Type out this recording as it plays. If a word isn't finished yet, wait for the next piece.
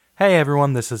Hey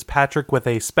everyone, this is Patrick with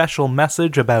a special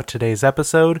message about today's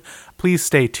episode. Please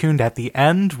stay tuned at the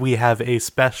end. We have a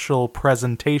special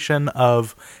presentation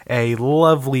of a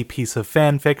lovely piece of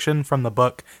fan fiction from the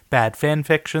book Bad Fan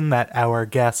Fiction that our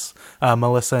guests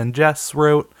Melissa and Jess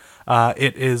wrote.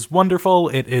 It is wonderful.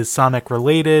 It is Sonic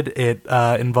related. It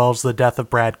involves the death of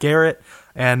Brad Garrett,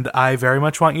 and I very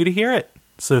much want you to hear it.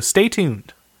 So stay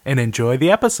tuned and enjoy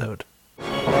the episode.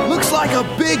 Looks like a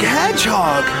big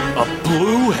hedgehog! A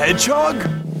blue hedgehog?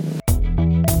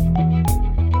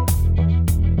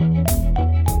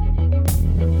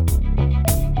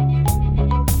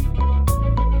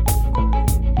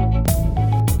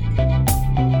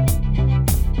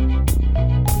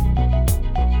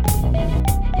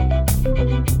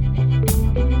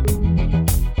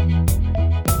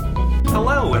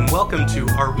 Hello and welcome to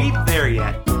Are We There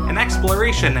Yet? An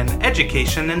exploration and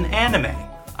education in anime.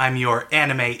 I'm your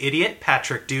anime idiot,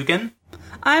 Patrick Dugan.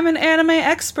 I'm an anime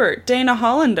expert, Dana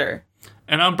Hollander.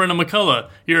 And I'm Brendan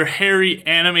McCullough, your hairy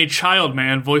anime child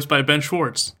man voiced by Ben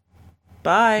Schwartz.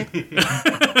 Bye.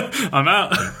 I'm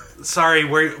out. Sorry,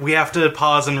 we have to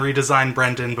pause and redesign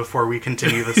Brendan before we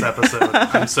continue this episode.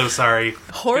 I'm so sorry.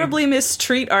 Horribly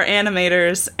mistreat our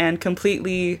animators and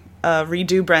completely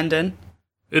redo Brendan.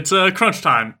 It's crunch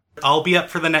time. I'll be up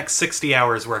for the next 60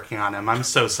 hours working on him. I'm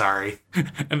so sorry.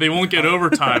 And they won't get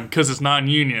overtime because it's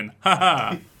non-union.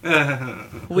 Haha.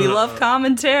 We love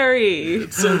commentary.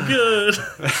 It's so good.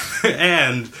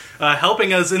 And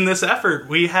helping us in this effort,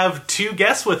 we have two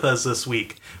guests with us this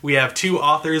week. We have two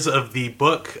authors of the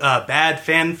book Bad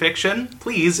Fan Fiction.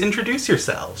 Please introduce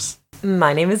yourselves.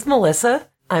 My name is Melissa.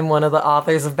 I'm one of the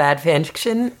authors of Bad Fan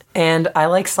Fiction, and I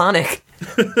like Sonic.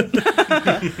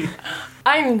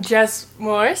 I'm Jess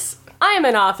Morris. I am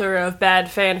an author of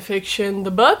Bad Fan Fiction, the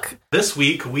book. This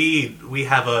week, we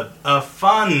have a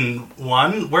fun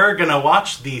one. We're gonna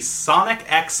watch the Sonic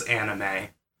X anime.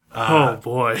 Oh,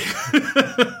 boy.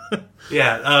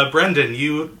 Yeah, Brendan,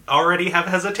 you already have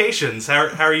hesitations. How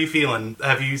are you feeling?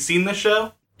 Have you seen the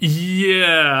show?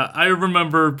 Yeah, I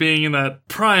remember being in that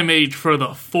prime age for the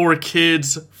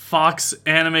 4Kids Fox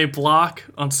anime block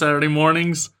on Saturday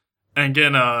mornings and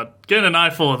getting an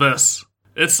eye full of this.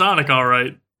 It's Sonic, all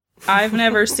right. I've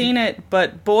never seen it,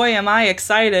 but boy, am I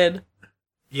excited.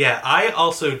 Yeah, I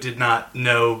also did not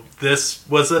know this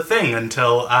was a thing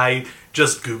until I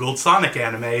just Googled Sonic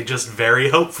anime, just very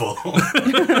hopeful.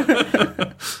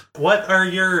 What are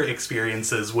your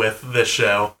experiences with this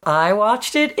show? I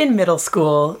watched it in middle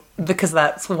school because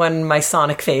that's when my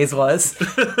Sonic phase was.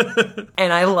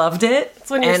 And I loved it.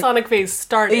 It's when your Sonic phase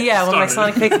started. Yeah, when my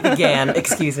Sonic phase began,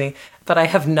 excuse me. But I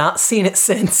have not seen it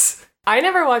since. I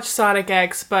never watched Sonic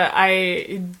X, but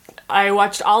I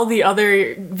watched all the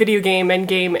other video game and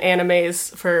game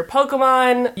animes for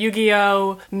Pokemon,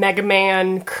 Yu-Gi-Oh!, Mega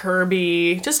Man,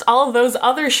 Kirby, just all of those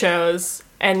other shows,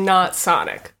 and not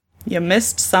Sonic. You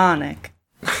missed Sonic.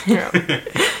 Yeah.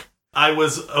 I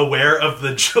was aware of the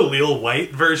Jaleel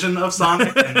White version of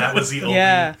Sonic, and that was the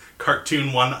only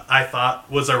cartoon one I thought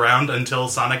was around until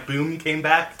Sonic Boom came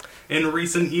back in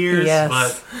recent years. Yes.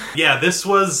 But yeah, this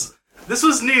was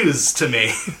news to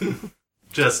me.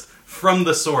 Just from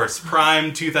the source.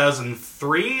 Prime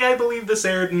 2003, I believe this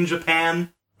aired in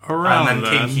Japan. Around and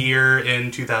then came here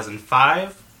in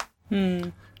 2005.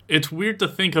 It's weird to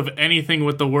think of anything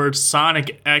with the word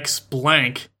Sonic X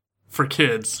blank for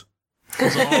kids.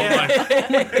 Oh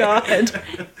my god.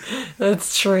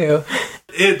 That's true.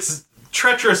 It's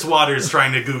treacherous waters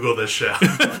trying to Google this show.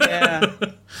 Yeah.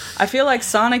 I feel like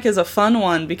Sonic is a fun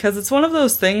one because it's one of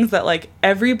those things that like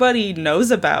everybody knows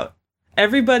about.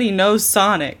 Everybody knows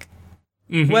Sonic.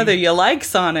 Mm-hmm. Whether you like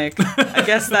Sonic, I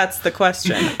guess that's the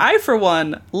question. I, for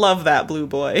one, love that blue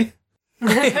boy.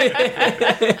 I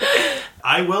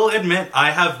will admit,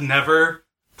 I have never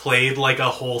played like a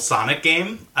whole Sonic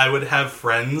game. I would have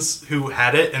friends who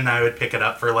had it, and I would pick it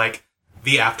up for like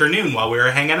the afternoon while we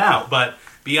were hanging out. But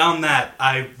beyond that,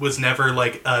 I was never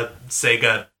like a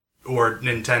Sega or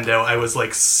Nintendo. I was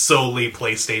like solely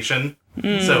PlayStation.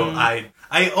 So I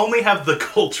only have the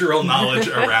cultural knowledge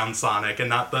around Sonic and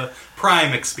not the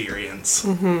Prime experience.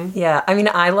 Mm-hmm. Yeah, I mean,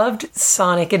 I loved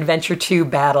Sonic Adventure 2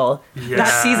 Battle.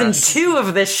 Yes. Season 2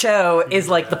 of this show is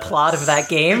like the plot of that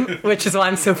game, which is why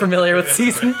I'm so familiar with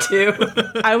Season 2.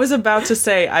 I was about to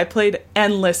say, I played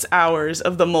endless hours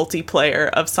of the multiplayer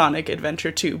of Sonic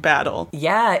Adventure 2 Battle.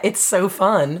 Yeah, it's so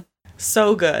fun.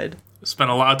 So good.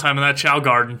 Spent a lot of time in that Chow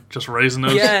Garden, just raising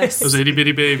those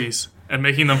itty-bitty babies and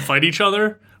making them fight each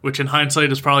other, which in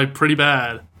hindsight is probably pretty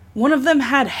bad. One of them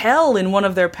had hell in one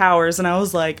of their powers, and I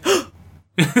was like,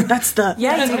 that's the...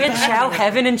 Yeah, you had Chow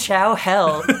Heaven and Chow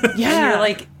Hell. Yeah. And you're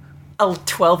like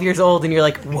 12 years old, and you're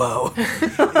like, whoa.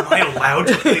 Am I allowed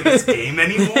to play this game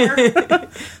anymore?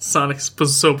 Sonic's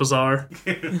so bizarre.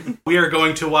 We are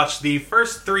going to watch the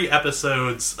first 3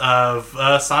 episodes of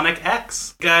Sonic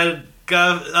X.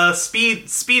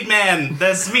 Speed Man,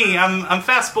 that's me. I'm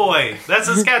Fast Boy. That's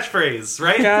his catchphrase,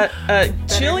 right? Got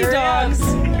chili dogs.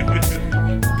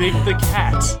 Big the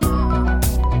Cat.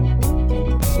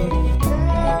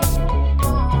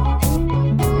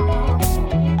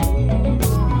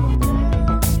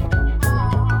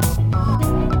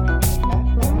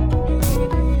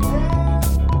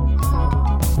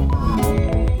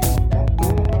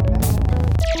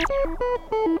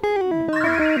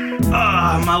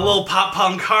 My little pop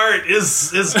punk heart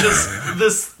is just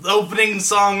this opening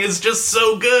song is just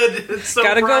so good. It's so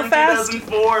Gotta go from fast.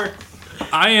 2004.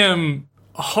 I am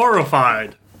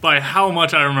horrified by how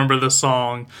much I remember this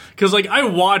song. Because, like, I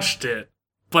watched it,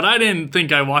 but I didn't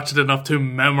think I watched it enough to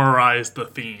memorize the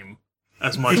theme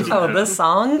as much as I Oh, did. the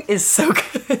song is so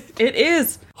good. It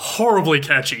is. Horribly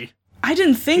catchy. I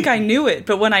didn't think I knew it,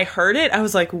 but when I heard it, I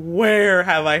was like, where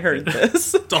have I heard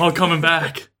this? It's all coming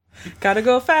back. Gotta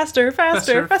go faster,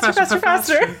 faster, faster, faster,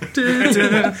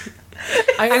 faster.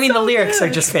 I mean, the lyrics are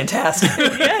just fantastic.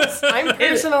 Yes. I'm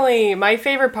personally, my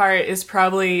favorite part is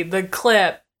probably the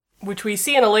clip, which we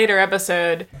see in a later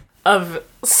episode, of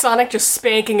Sonic just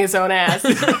spanking his own ass to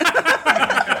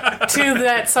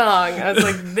that song. I was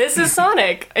like, this is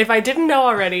Sonic. If I didn't know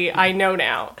already, I know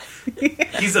now.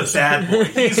 He's a bad boy.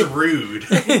 He's rude.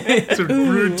 It's a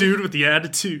rude dude with the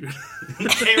attitude.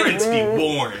 Parents be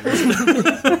warned.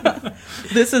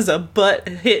 This is a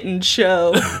butt-hitting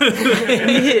show. We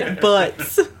hit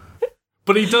butts.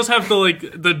 But he does have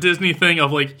the Disney thing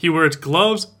of, like, he wears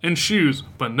gloves and shoes,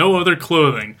 but no other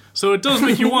clothing. So it does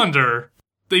make you wonder.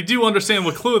 They do understand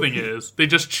what clothing is. They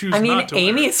just choose I mean, not to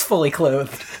Amy wear it. is fully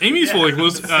clothed. Amy's fully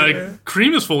clothed.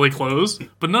 Cream is fully clothed,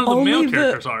 but none of the Only male the-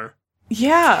 characters are.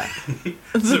 Yeah.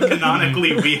 So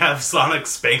canonically, we have Sonic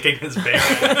spanking his bare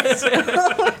ass.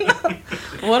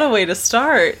 What a way to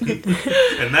start.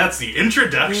 And that's the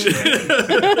introduction.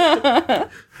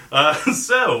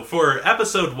 So for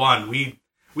episode 1,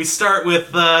 we start with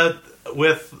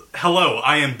hello,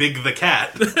 I am Big the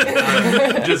Cat,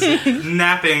 just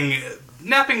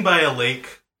napping by a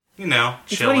lake, you know,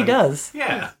 It's chilling. what he does.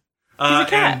 Yeah, He's a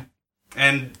cat.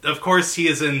 And of course, he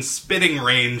is in spitting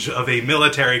range of a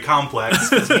military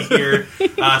complex as we hear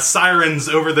sirens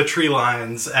over the tree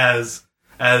lines as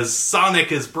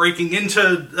Sonic is breaking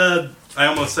into. I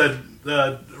almost said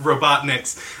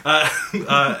Robotnik's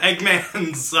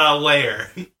Eggman's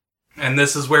lair, and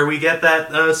this is where we get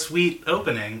that sweet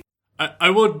opening. I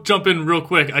will jump in real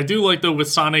quick. I do like, though, with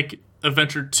Sonic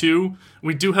Adventure 2,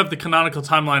 we do have the canonical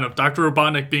timeline of Dr.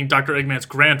 Robotnik being Dr. Eggman's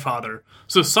grandfather.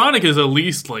 So Sonic is at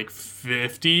least, like,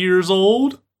 50 years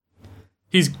old?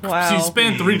 He's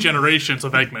spanned 3 generations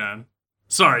of Eggman.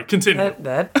 Sorry, continue.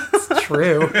 That's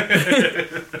true.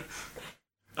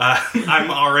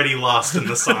 I'm already lost in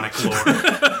the Sonic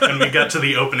lore, and we got to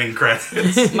the opening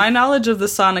credits. My knowledge of the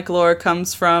Sonic lore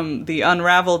comes from the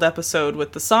Unraveled episode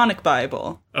with the Sonic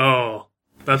Bible. Oh,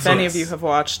 that's If any of you have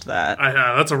watched that. I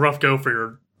have. That's a rough go for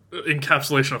your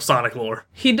encapsulation of Sonic lore.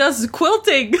 He does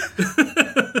quilting.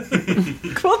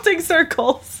 Quilting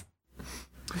circles.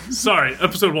 Sorry,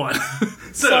 episode 1.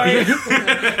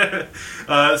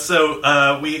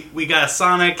 We got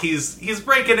Sonic. He's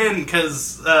breaking in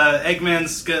because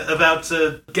Eggman's about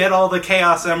to get all the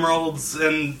Chaos Emeralds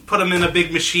and put them in a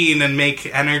big machine and make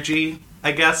energy,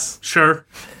 I guess. Sure.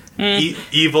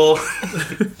 Evil.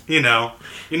 You know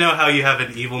how you have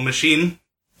an evil machine.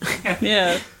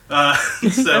 Yeah.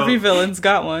 So Every villain's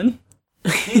got one.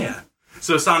 yeah.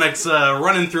 So Sonic's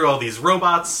running through all these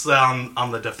robots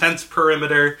on the defense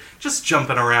perimeter, just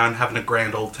jumping around, having a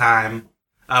grand old time.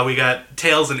 We got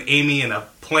Tails and Amy in a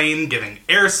plane giving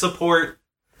air support.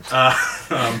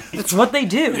 It's what they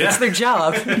do. Yeah. It's their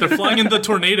job. They're flying in the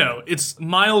tornado. It's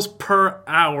miles per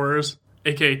hour,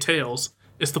 aka Tails.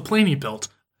 It's the plane he built.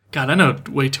 God, I know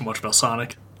way too much about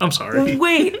Sonic. I'm sorry.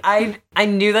 Wait, I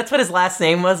knew that's what his last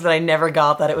name was, but I never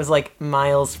got that it was like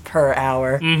miles per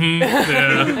hour.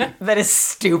 Yeah. That is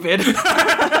stupid.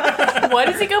 Why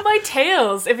does he go by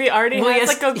Tails if he already Well, has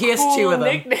like a he has cool 2 of them.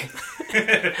 nickname?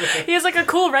 He has like a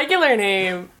cool regular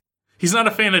name. He's not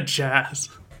a fan of jazz.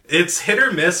 It's hit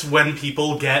or miss when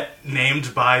people get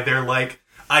named by their, like,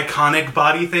 iconic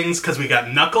body things, because we got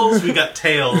Knuckles, we got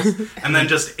Tails, and then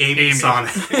just Amy.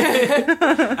 Sonic.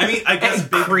 I mean, I guess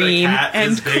Big Cream the Cat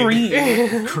And is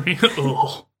big. cream.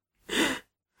 Oh.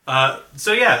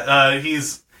 So yeah,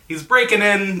 he's breaking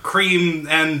in. Cream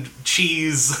and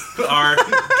Cheese are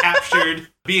captured,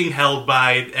 being held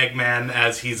by Eggman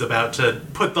as he's about to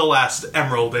put the last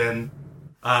emerald in.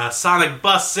 Sonic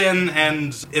busts in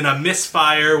and, in a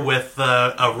misfire with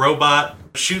a robot,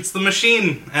 shoots the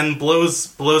machine and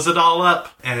blows it all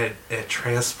up, and it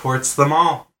transports them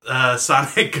all.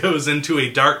 Sonic goes into a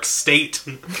dark state.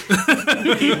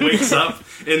 He wakes up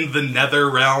in the nether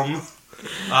realm.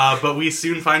 But we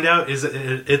soon find out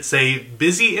it's a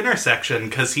busy intersection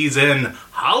because he's in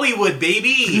Hollywood,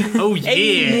 baby. Oh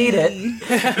yeah, Need it.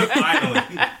 Finally.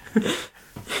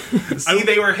 See,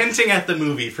 they were hinting at the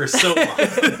movie for so long.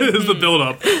 This is the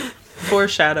build-up.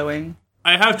 Foreshadowing.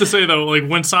 I have to say though, like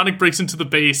when Sonic breaks into the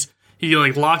base, he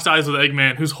like locks eyes with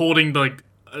Eggman, who's holding like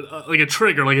a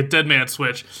trigger, like a dead man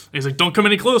switch. And he's like, "Don't come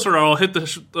any closer, or I'll hit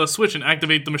the switch and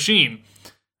activate the machine."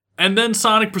 And then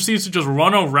Sonic proceeds to just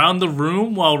run around the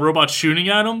room while Robot's shooting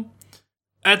at him.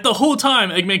 At the whole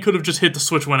time, Eggman could have just hit the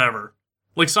switch whenever.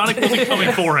 Like Sonic wasn't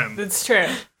coming for him. It's true.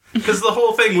 Because the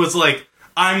whole thing was like,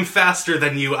 I'm faster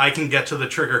than you, I can get to the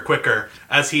trigger quicker,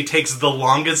 as he takes the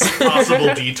longest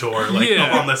possible detour, like Yeah.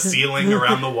 up on the ceiling,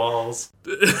 around the walls.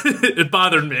 It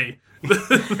bothered me.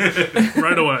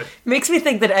 Right away. Makes me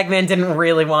think that Eggman didn't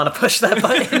really want to push that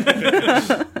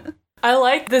button. I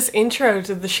like this intro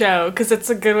to the show because it's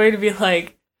a good way to be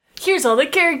like, here's all the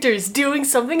characters doing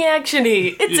something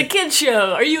action-y. It's a kid's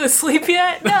show. Are you asleep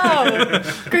yet? No.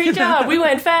 Great job. We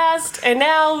went fast, and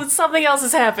now something else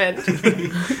has happened.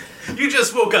 You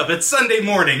just woke up, it's Sunday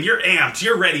morning, you're amped,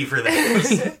 you're ready for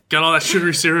this. Got all that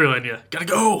sugary cereal in you. Gotta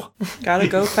go. Gotta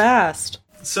go fast.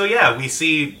 So yeah, we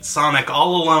see Sonic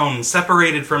all alone,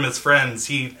 separated from his friends.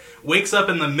 He wakes up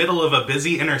in the middle of a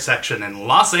busy intersection in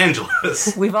Los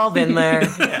Angeles. We've all been there.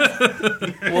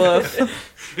 Woof.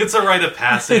 It's a rite of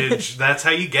passage. That's how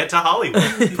you get to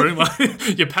Hollywood. Pretty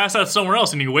much. You pass out somewhere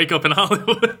else and you wake up in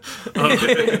Hollywood.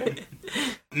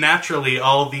 Naturally,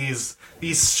 all these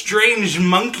strange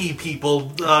monkey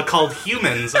people called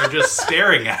humans are just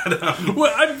staring at him.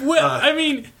 I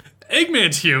mean,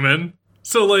 Eggman's human,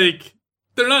 so like,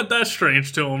 they're not that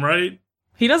strange to him, right?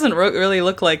 He doesn't really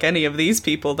look like any of these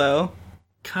people, though.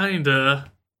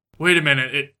 Kinda. Wait a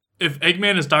minute. If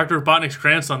Eggman is Dr. Robotnik's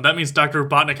grandson, that means Dr.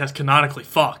 Robotnik has canonically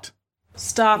fucked.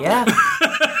 Stop. Yeah.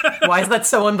 Why is that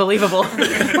so unbelievable?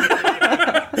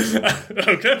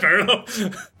 Okay, fair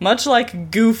enough. Much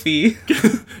like Goofy.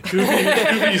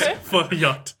 Goofy's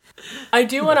yucked. I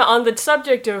do want to, on the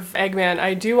subject of Eggman,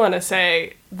 I do want to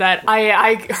say that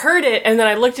I heard it and then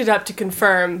I looked it up to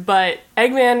confirm, but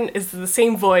Eggman is the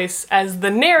same voice as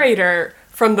the narrator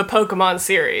from the Pokemon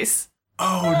series.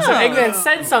 Oh, So Eggman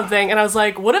said something, and I was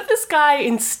like, what if this guy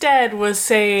instead was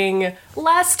saying,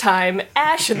 last time,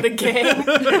 Ash and the gang,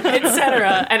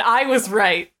 etc., and I was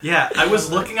right. Yeah, I was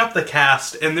looking up the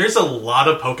cast, and there's a lot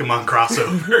of Pokemon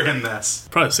crossover in this.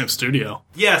 probably the same studio.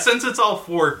 Yeah, since it's all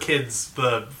for kids,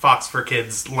 the Fox for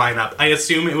Kids lineup, I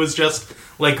assume it was just,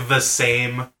 like, the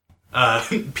same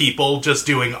people just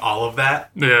doing all of that.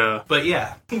 Yeah. But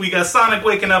yeah, we got Sonic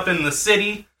waking up in the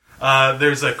city.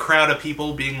 There's a crowd of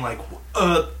people being like,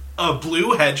 a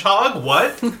blue hedgehog?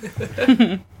 What?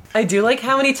 I do like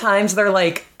how many times they're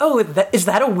like, oh, is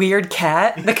that a weird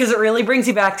cat? Because it really brings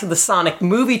you back to the Sonic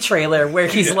movie trailer where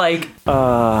he's like,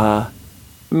 meow?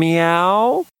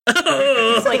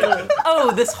 It's like,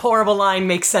 oh, this horrible line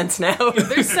makes sense now.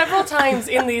 There's several times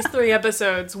in these 3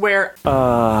 episodes where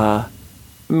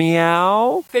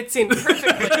Meow? fits in perfectly.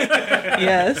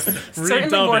 Yes.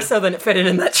 Certainly more so than it fitted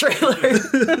in that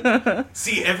trailer.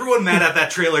 See, everyone mad at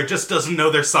that trailer just doesn't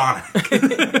know they're Sonic.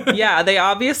 Yeah, they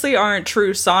obviously aren't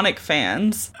true Sonic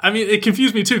fans. I mean, it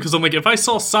confused me too, because I'm like, if I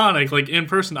saw Sonic, like, in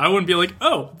person, I wouldn't be like,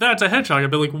 oh, that's a hedgehog.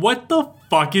 I'd be like, what the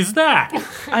fuck is that?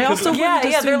 I also yeah,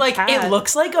 wouldn't they're assume like, cat. it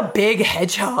looks like a big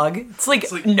hedgehog. It's like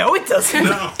no, it doesn't.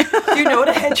 No. Do you know what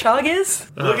a hedgehog is?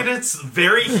 Look at its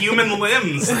very human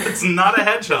limbs. It's not a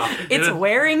hedgehog. It's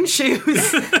wearing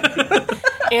shoes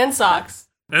And socks.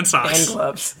 And socks. and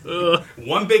gloves.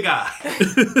 One big eye.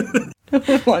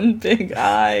 One big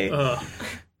eye.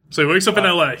 So he wakes up in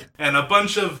LA. And a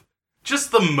bunch of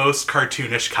just the most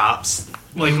cartoonish cops.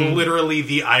 Like, literally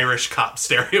the Irish cop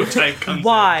stereotype comes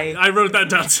Why? I wrote that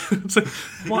down too. It's like,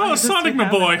 oh, does Sonic, he my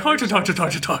have boy. that? Hard to talk to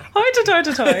talk to talk. Toy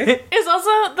to toy. It's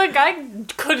also, the guy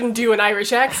couldn't do an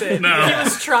Irish accent. No. He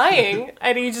was trying,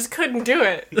 and he just couldn't do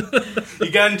it. He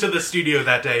got into the studio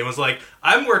that day and was like,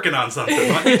 I'm working on something.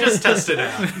 Let me just test it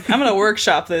out. I'm gonna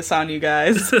workshop this on you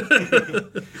guys.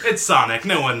 It's Sonic.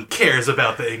 No one cares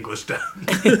about the English dub.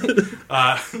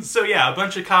 So yeah, a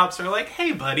bunch of cops are like,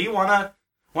 hey buddy, wanna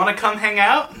come hang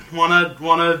out?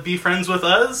 Wanna be friends with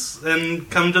us and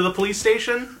come to the police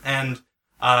station? And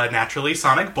naturally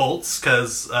Sonic bolts,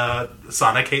 because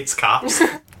Sonic hates cops.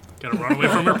 Gotta run away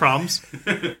from your problems.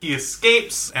 He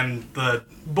escapes, and the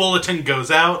bulletin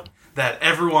goes out that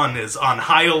everyone is on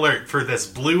high alert for this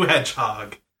blue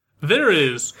hedgehog. There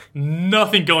is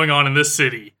nothing going on in this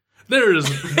city. There is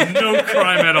no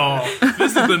crime at all.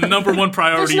 This is the number one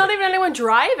priority. There's not even anyone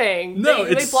driving. No,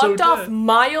 they it's blocked so off dead.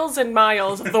 miles and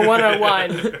miles of the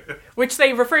 101, which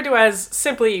they refer to as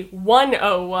simply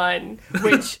 101,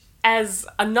 which, as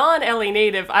a non-LA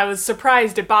native, I was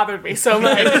surprised it bothered me so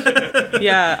much.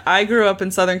 Yeah, I grew up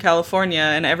in Southern California,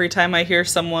 and every time I hear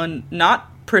someone not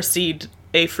proceed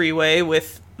a freeway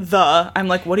with I'm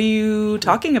like, what are you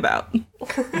talking about?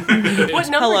 What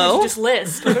number Hello? did you just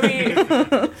list? What are we...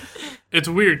 It's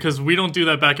weird because we don't do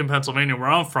that back in Pennsylvania where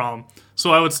I'm from. So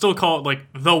I would still call it like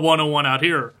the 101 out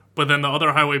here. But then the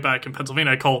other highway back in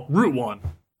Pennsylvania I call Route 1.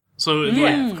 So it's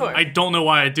Yeah, like, of course. I don't know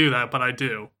why I do that, but I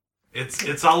do.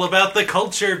 It's all about the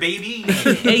culture, baby.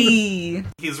 Hey.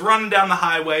 He's running down the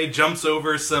highway, jumps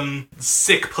over some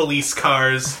sick police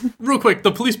cars. Real quick,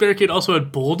 the police barricade also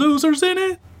had bulldozers in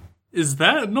it? Is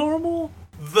that normal?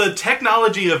 The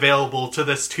technology available to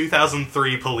this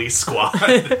 2003 police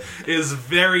squad is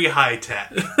very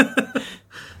high-tech.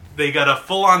 They got a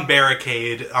full-on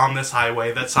barricade on this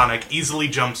highway that Sonic easily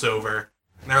jumps over.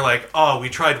 And they're like, oh, we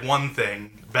tried one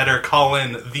thing. Better call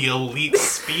in the elite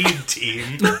speed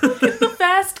team. The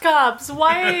fast cops.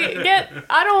 I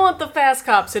don't want the fast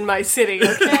cops in my city,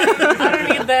 okay? I don't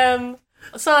need them.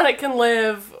 Sonic can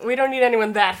live. We don't need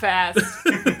anyone that fast.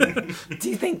 Do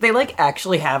you think they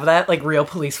actually have that? Real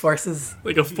police forces?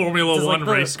 Like a Formula Does, 1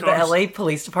 race the car. LA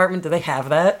Police Department, do they have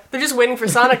that? They're just waiting for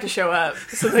Sonic to show up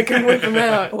so they can whip him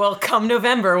out. Well, come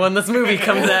November when this movie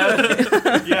comes out.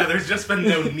 Yeah, there's just been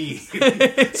no need.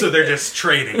 So they're just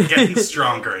training, getting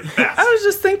stronger and I faster. was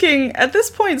just thinking, at this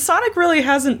point, Sonic really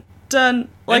hasn't done,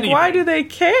 why Anything. do they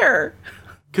care?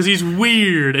 Because he's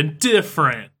weird and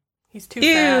different. He's too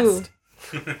Ew. fast.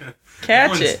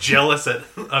 Catch Everyone's it. jealous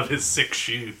of his sick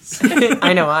shoes.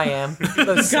 I know I am.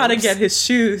 Those Gotta soaps. get his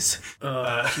shoes.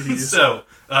 So,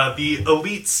 the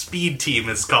elite speed team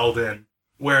is called in,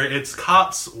 where it's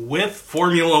cops with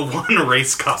Formula 1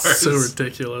 race cars. So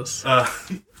ridiculous.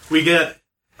 We get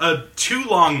a too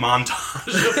long montage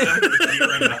of them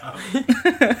gearing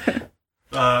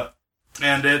up.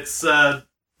 And it's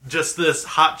just this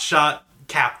hotshot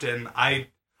captain.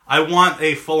 I want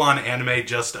a full-on anime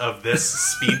just of this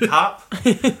speed cop.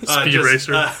 Speed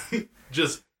racer.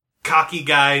 Just cocky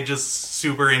guy, just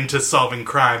super into solving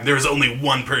crime. There's only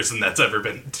one person that's ever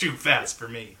been too fast for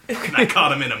me, and I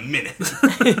caught him in a minute.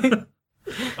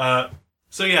 A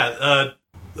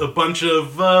bunch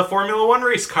of Formula 1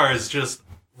 race cars just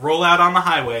roll out on the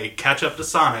highway, catch up to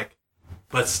Sonic.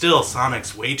 But still,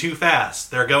 Sonic's way too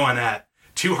fast. They're going at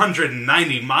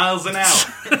 290 miles an hour.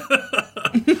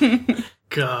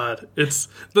 God, it's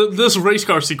this race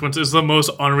car sequence is the most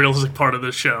unrealistic part of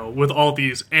this show with all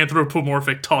these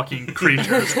anthropomorphic talking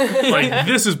creatures.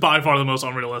 This is by far the most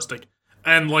unrealistic.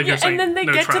 And you're saying, And then they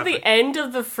no get traffic. to the end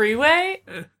of the freeway.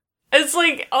 It's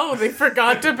like, oh, they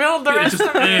forgot to build the rest just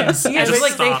of it. ends. Yeah, It just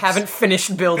just they stops. haven't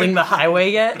finished building the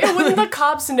highway yet. Wouldn't the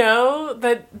cops know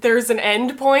that there's an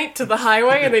end point to the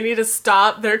highway and they need to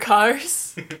stop their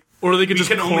cars? Or they could We just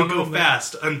can only corner go them.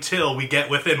 fast until we get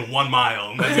within 1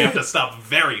 mile, and then we have to stop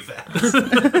very fast.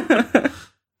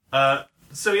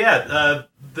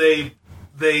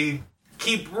 They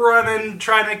keep running,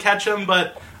 trying to catch him,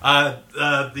 but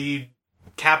the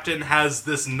captain has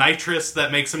this nitrous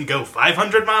that makes him go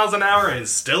 500 miles an hour and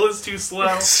still is too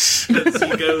slow.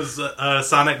 He goes,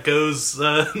 Sonic goes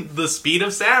the speed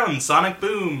of sound, Sonic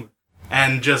Boom,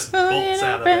 and just bolts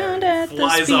out of there, and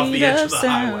flies off the edge of the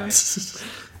highway.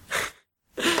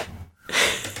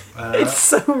 It's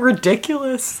so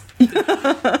ridiculous.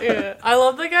 Yeah. I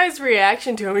love the guy's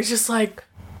reaction to him. He's just like,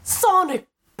 Sonic,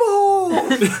 boom!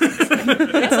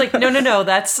 It's like, no,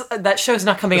 that show's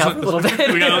not coming out for a little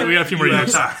bit. We got a few more You have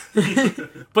years.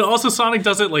 time. But also Sonic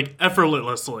does it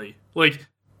effortlessly.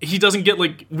 He doesn't get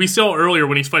we saw earlier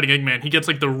when he's fighting Eggman, he gets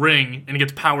the ring and he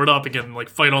gets powered up and can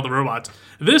fight all the robots.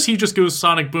 This he just goes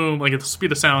Sonic Boom at the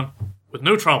speed of sound with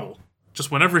no trouble. Just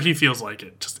whenever he feels like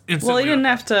it. Just instantly. Well, he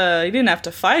didn't have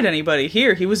to fight anybody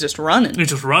here. He was just running, He's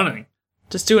just running.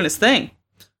 just doing his thing.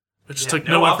 It just Yeah, took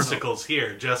no no effort. obstacles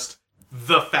here, just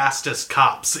the fastest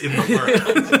cops in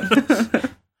the world.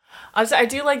 I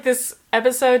do like this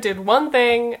episode did one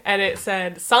thing and it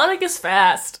said, Sonic is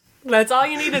fast. That's all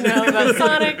you need to know about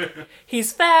Sonic.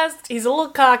 He's fast, he's a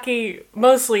little cocky,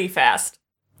 mostly fast.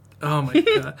 Oh my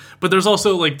god! But there's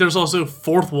also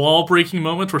fourth wall breaking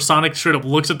moments where Sonic straight up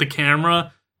looks at the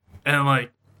camera, and I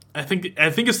think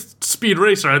it's Speed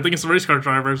Racer. I think it's the race car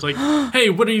driver. It's like, hey,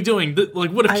 what are you doing?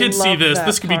 What if I kids see love this? that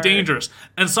This could be part. dangerous.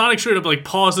 And Sonic straight up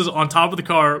pauses on top of the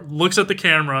car, looks at the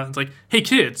camera, and it's like, hey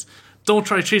kids, don't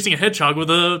try chasing a hedgehog with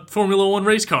a Formula One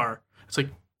race car. It's like,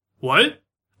 what?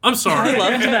 I'm sorry. I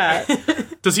loved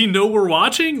that. Does he know we're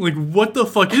watching? Like, what the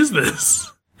fuck is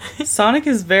this? Sonic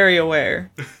is very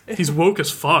aware. He's woke as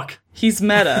fuck. He's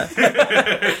meta.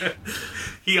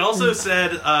 He also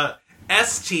said,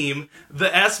 S team,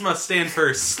 the S must stand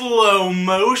for slow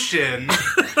motion.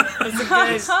 Good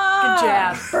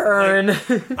jab. Burn.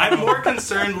 I'm more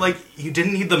concerned, like, you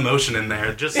didn't need the motion in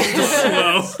there. Just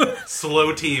Slow.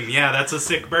 slow team. Yeah, that's a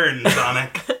sick burn,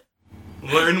 Sonic.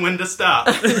 Learn when to stop.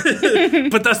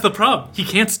 But that's the problem. He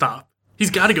can't stop. He's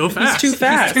got to go fast. Too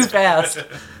fast. Too fast.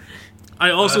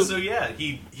 I also... So yeah,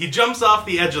 he jumps off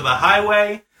the edge of the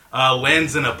highway,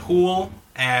 lands in a pool,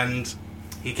 and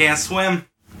he can't swim.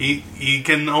 He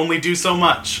can only do so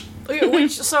much.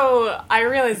 So I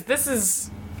realized this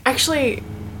is actually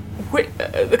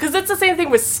because it's the same thing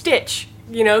with Stitch,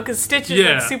 you know, because Stitch is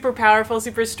like super powerful,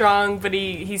 super strong, but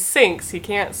he sinks. He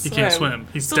can't swim. He can't swim.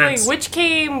 He's so dense. like, which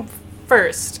came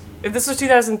first? If this was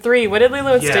 2003, when did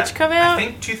Lilo and Stitch come out? I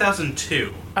think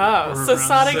 2002. Oh, so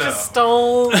Sonic just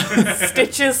stole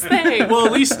Stitch's thing. Well,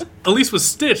 at least with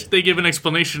Stitch, they give an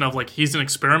explanation of, like, he's an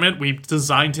experiment. We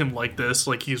designed him like this.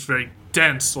 Like, he's very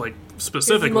dense, like,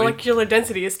 specifically. His molecular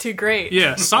density is too great.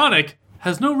 Yeah, Sonic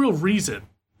has no real reason.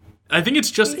 I think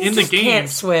it's just in the game. Can't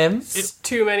swim. It's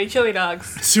too many chili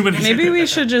dogs. Too many. Maybe we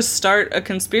should just start a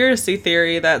conspiracy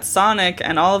theory that Sonic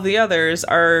and all of the others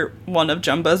are one of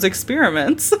Jumbo's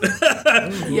experiments.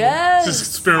 Yes! Just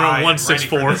experiment I am ready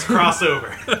for 164. this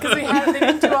crossover. Because they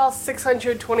didn't do all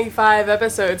 625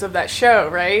 episodes of that show,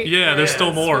 right? Yeah, there's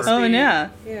still more. Oh, and yeah.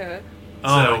 Yeah.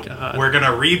 Oh my So god. we're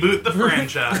gonna reboot the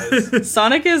franchise.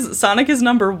 Sonic is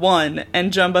number 1,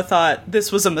 and Jumbo thought,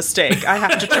 this was a mistake. I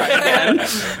have to try again.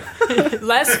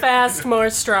 Less fast, more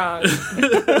strong.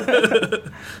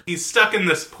 He's stuck in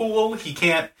this pool. He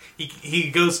can't. He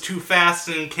goes too fast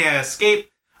and can't escape.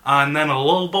 And then a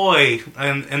little boy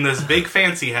in this big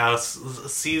fancy house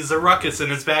sees a ruckus in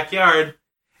his backyard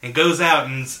and goes out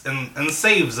and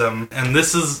saves him. And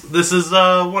this is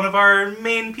one of our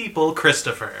main people,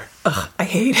 Christopher. I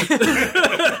hate him.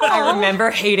 I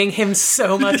remember hating him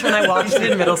so much when I watched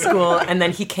it in middle school, and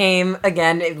then he came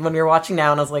again when we were watching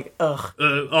now, and I was like, ugh,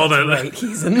 All that. right,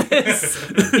 he's in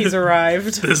this. He's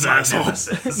arrived. This asshole.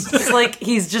 Nemesis.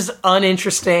 He's just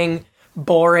uninteresting,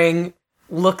 boring,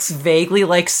 looks vaguely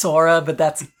like Sora, but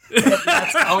that's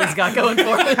all he's got going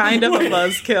for him. Kind of a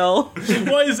buzzkill.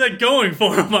 Why is that going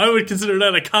for him? I would consider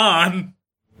that a con.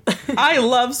 I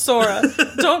love Sora.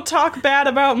 Don't talk bad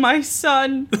about my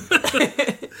son.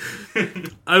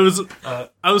 I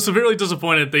was severely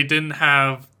disappointed they didn't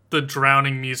have the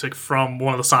drowning music from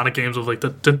one of the Sonic games with like the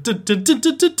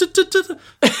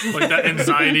like that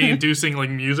anxiety-inducing like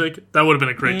music. That would have been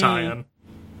a great tie-in.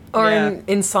 Or Yeah.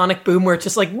 in Sonic Boom, where it's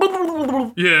just like,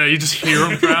 Yeah, you just hear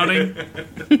him drowning.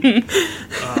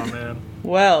 Oh man.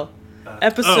 Well,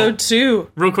 episode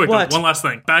 2. Real quick, What? one last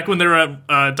thing. Back when they were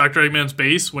at Dr. Eggman's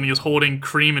base, when he was holding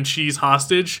Cream and Cheese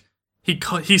hostage,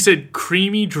 he said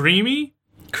 "creamy dreamy,"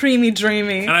 Creamy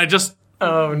dreamy. and I just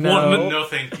oh no. No,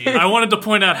 thank you. I wanted to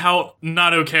point out how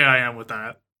not okay I am with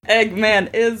that.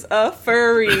 Eggman is a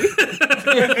furry.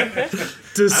 I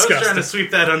was trying to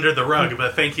sweep that under the rug,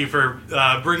 but thank you for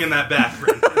bringing that back,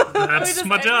 Brendan. That's Does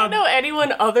my anyone job. know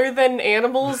anyone other than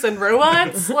animals and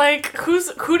robots? Like, who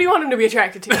do you want him to be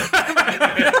attracted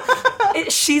to?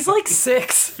 She's like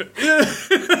 6. Oy.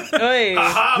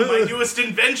 Aha, my newest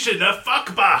invention, a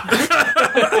fuckbot.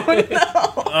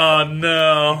 Oh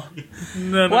no.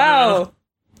 No. Wow.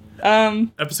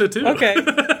 Episode 2. Okay.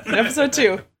 Episode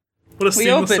 2. What a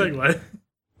seamless open. segue.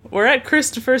 We're at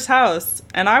Christopher's house,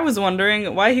 and I was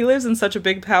wondering why he lives in such a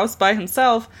big house by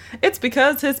himself. It's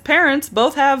because his parents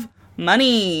both have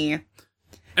money.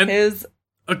 And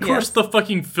of course, yes. the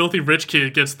fucking filthy rich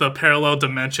kid gets the parallel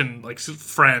dimension like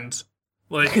friend.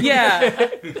 Like, Yeah.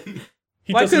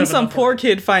 he Why doesn't couldn't have some enough- poor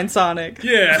kid find Sonic?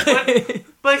 Yeah.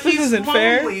 But he's isn't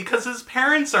fair. lonely because his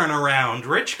parents aren't around.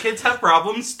 Rich kids have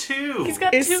problems too. He's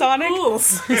got Is 2 Sonic- pools.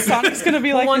 Sonic's gonna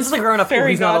be like One's his the grown-up pool,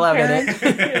 fairy he's not allowed in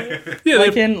godparent. it. Yeah.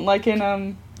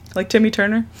 like Timmy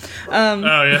Turner.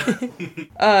 Oh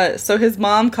yeah. So his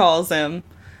mom calls him,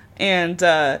 and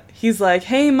he's like,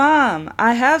 "Hey mom,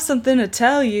 I have something to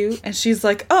tell you." And she's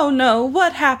like, "Oh no,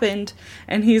 what happened?"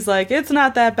 And he's like, "It's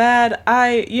not that bad.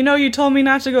 You told me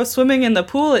not to go swimming in the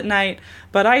pool at night,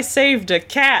 but I saved a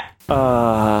cat."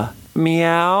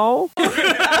 Meow?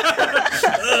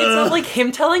 It's not like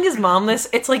him telling his mom this.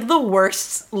 It's like the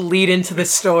worst lead into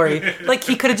this story. Like,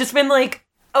 he could have just been like,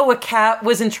 oh, a cat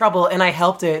was in trouble and I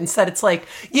helped it. Instead, it's like,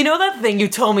 you know that thing you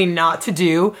told me not to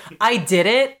do? I did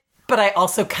it, but I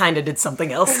also kind of did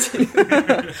something else too.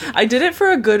 I did it for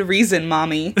a good reason,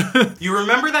 Mommy. You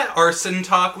remember that arson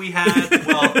talk we had?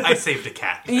 Well, I saved a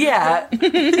cat. Yeah.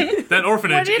 That Why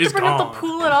orphanage do you have is to bring gone. up the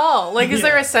pool at all? Like, is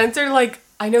there a sensor? Like,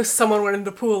 I know someone went in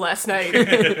the pool last night.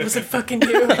 Was it fucking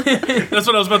you? That's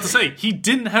what I was about to say. He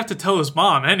didn't have to tell his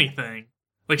mom anything.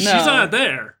 Like, she's No. not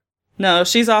there. No,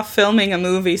 she's off filming a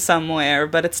movie somewhere,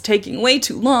 but it's taking way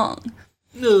too long.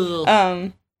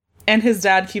 And his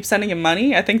dad keeps sending him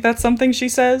money. I think that's something she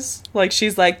says. Like,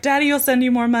 she's like, Daddy will send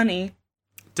you more money.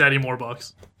 Daddy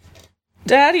Moorbucks.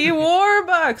 Daddy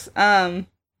Warbucks.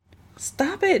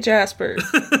 Stop it, Jasper.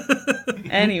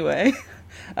 Anyway,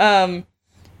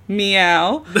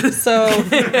 meow.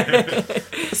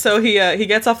 So he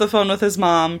gets off the phone with his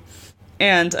mom,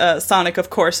 and Sonic, of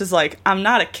course, is like, I'm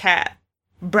not a cat,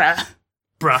 bruh.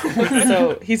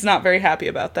 So he's not very happy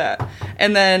about that.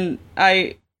 And then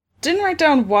I didn't write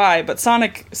down why, but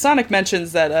Sonic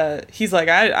mentions that he's like,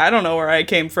 I don't know where I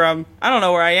came from. I don't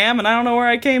know where I am, and I don't know where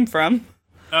I came from.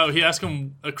 Oh, he asked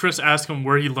him. Chris asked him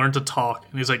where he learned to talk,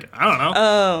 and he's like, I don't know.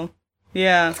 Oh,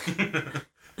 yeah.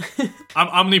 I'm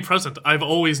omnipresent. I've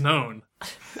always known.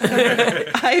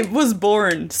 I was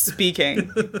born speaking.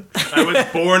 I was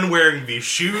born wearing these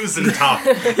shoes and top.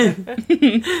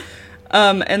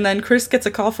 And then Chris gets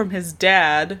a call from his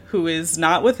dad, who is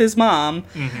not with his mom,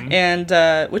 and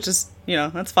which is,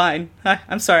 that's fine.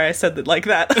 I'm sorry I said it like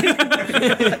that.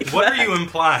 What are you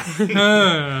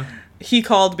implying? He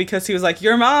called because he was like,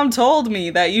 your mom told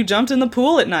me that you jumped in the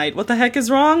pool at night. What the heck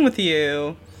is wrong with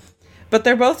you? But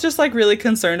they're both just, like, really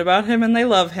concerned about him, and they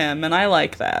love him, and I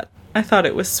like that. I thought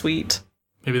it was sweet.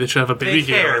 Maybe they should have a baby They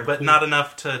care, game. but not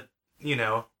enough to, Be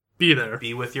there.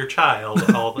 be with your child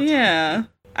all the time. Yeah.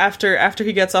 After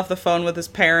he gets off the phone with his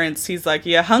parents, he's like,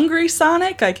 you hungry,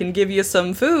 Sonic? I can give you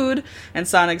some food. And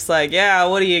Sonic's like, yeah,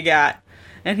 what do you got?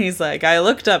 And he's like, I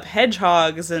looked up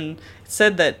hedgehogs and it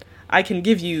said that I can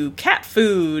give you cat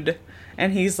food.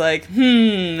 And he's like,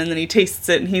 and then he tastes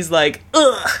it and he's like,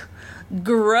 ugh,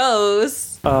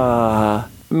 gross. Meow?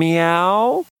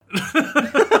 Meow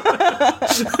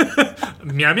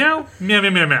meow? Meow meow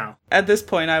meow meow. At this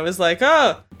point, I was like,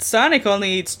 oh, Sonic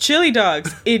only eats chili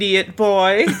dogs, idiot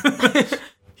boy.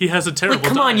 He has a terrible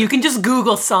Come on, diet. you can just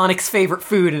Google Sonic's favorite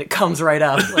food and it comes right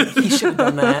up. Like, he should have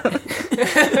done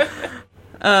that.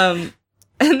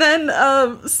 And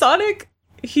then Sonic,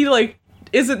 he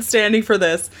isn't standing for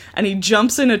this, and he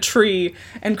jumps in a tree,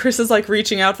 and Chris is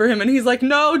reaching out for him, and he's like,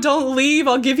 no, don't leave,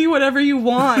 I'll give you whatever you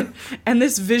want. And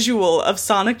this visual of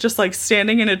Sonic just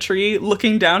standing in a tree,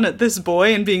 looking down at this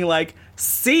boy and being like,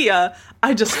 see ya,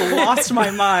 I just lost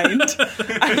my mind.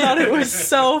 I thought it was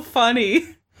so funny.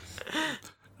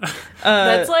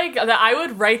 That's I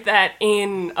would write that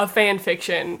in a fan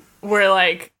fiction where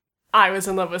I was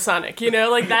in love with Sonic,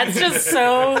 that's just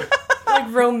so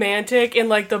romantic in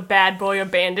the bad boy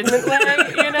abandonment way,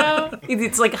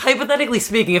 It's hypothetically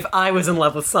speaking, if I was in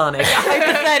love with Sonic,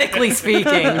 hypothetically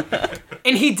speaking,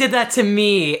 and he did that to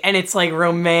me, and it's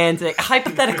romantic.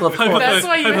 Hypothetical, of course. That's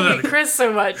why you hate Chris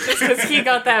so much, just because he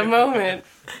got that moment.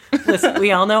 Listen,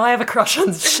 we all know I have a crush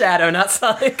on Shadow, not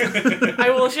Sonic.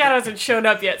 Shadow hasn't shown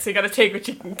up yet, so you gotta take what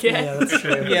you can get. Yeah, that's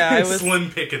true. Yeah, I was Slim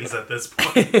pickings at this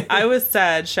point. I was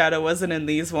sad Shadow wasn't in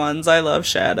these ones. I love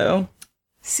Shadow.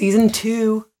 Season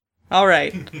 2. All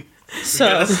right. So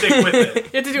Gotta stick with it. You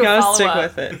have to do a gotta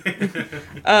follow-up. stick with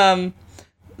it.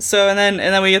 So and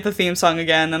then we get the theme song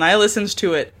again, and I listened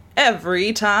to it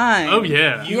every time. Oh,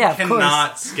 yeah. You Yeah, of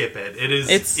cannot skip it.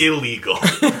 It's illegal.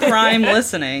 Prime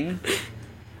listening.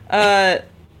 And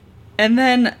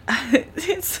then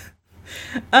it's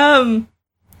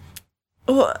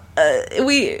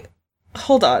we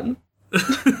hold on.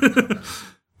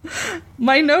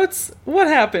 My notes. What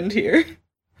happened here?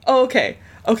 Oh, okay.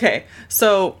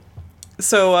 So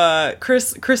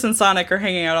Chris and Sonic are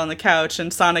hanging out on the couch,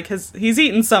 and Sonic he's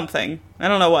eaten something. I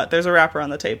don't know what. There's a wrapper on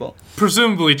the table.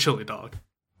 Presumably chili dog.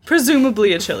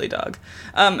 Presumably a chili dog.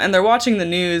 And they're watching the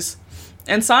news,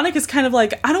 and Sonic is kind of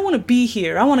like, I don't want to be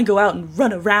here. I want to go out and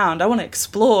run around. I want to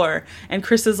explore. And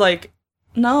Chris is like,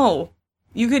 no,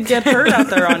 you could get hurt out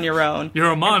there on your own.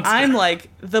 You're a monster. I'm like,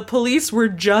 the police were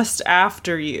just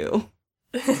after you.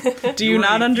 Do you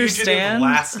not understand?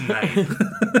 Last night.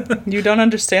 You don't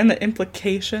understand the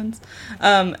implications.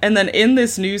 And then in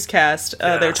this newscast,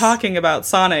 they're Yes. talking about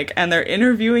Sonic, and they're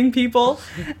interviewing people,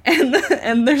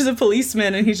 and there's a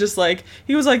policeman, and he's just like,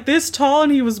 he was this tall,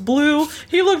 and he was blue.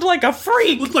 He looked like a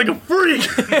freak. Looked like a freak.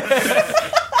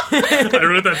 I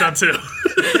wrote that down too.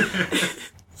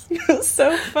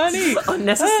 So funny.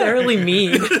 Unnecessarily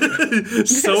mean.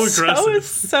 So aggressive.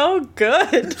 So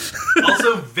good.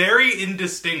 Also, very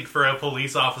indistinct for a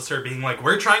police officer being like,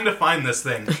 we're trying to find this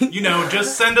thing. You know,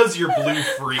 just send us your blue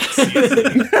freaks. You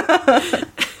see.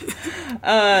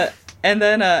 And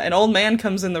then an old man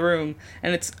comes in the room,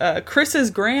 and it's Chris's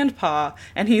grandpa,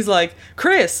 and he's like,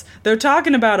 Chris, they're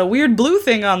talking about a weird blue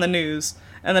thing on the news.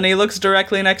 And then he looks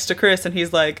directly next to Chris, and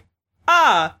he's like,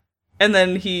 ah! And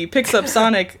then he picks up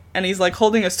Sonic, and he's like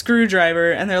holding a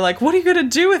screwdriver, and they're like, what are you gonna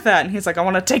do with that? And he's like, I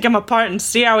want to take him apart and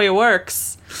see how he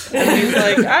works. And he's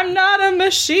like, I'm not a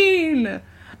machine!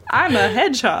 I'm a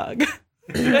hedgehog.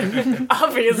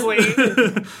 Obviously.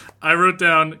 I wrote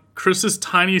down Chris's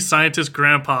tiny scientist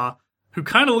grandpa, who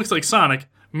kind of looks like Sonic,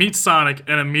 meets Sonic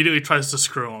and immediately tries to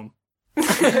screw him.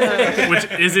 Which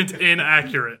isn't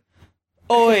inaccurate.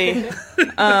 Oi.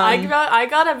 I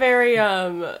got a very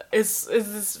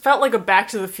this felt like a Back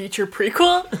to the Future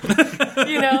prequel.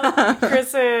 You know,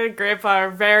 Chris and Grandpa are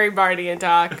very Marty and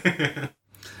Doc.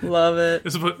 Love it.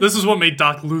 This is what made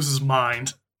Doc lose his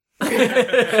mind.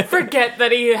 Forget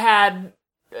that he had,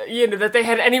 that they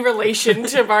had any relation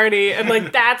to Marty, and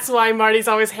like that's why Marty's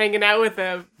always hanging out with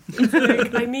him.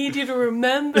 Like, I need you to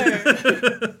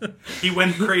remember. He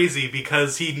went crazy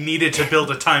because he needed to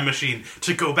build a time machine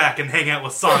to go back and hang out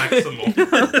with Sonic some more.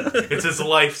 It's his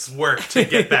life's work to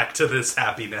get back to this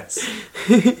happiness.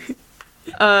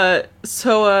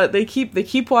 So they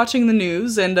keep watching the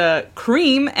news, and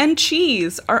Cream and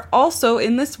Cheese are also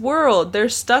in this world. They're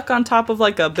stuck on top of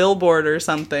like a billboard or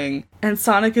something. And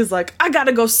Sonic is like, I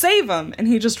gotta go save them. And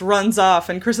he just runs off,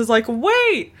 and Chris is like,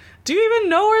 wait, do you even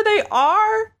know where they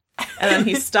are? And then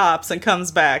he stops and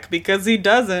comes back because he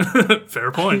doesn't.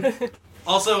 Fair point.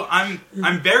 Also, I'm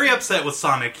very upset with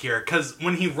Sonic here, because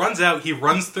when he runs out, he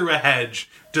runs through a hedge,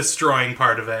 destroying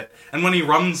part of it. And when he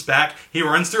runs back, he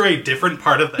runs through a different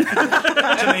part of the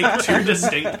hedge to make two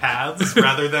distinct paths,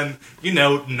 rather than,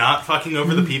 not fucking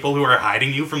over the people who are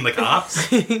hiding you from the cops.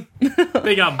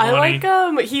 They got money. I like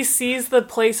he sees the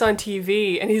place on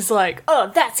TV and he's like,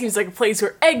 oh, that seems like a place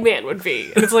where Eggman would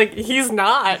be. And it's like, he's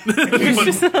not. But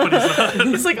he's not.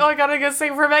 He's like, oh, I gotta go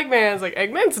save from Eggman. It's like,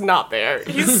 Eggman's not there.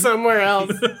 He's somewhere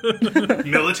else.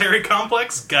 Military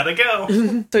complex, gotta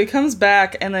go. So he comes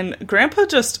back, and then Grandpa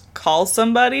just calls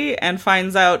somebody and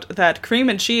finds out that Cream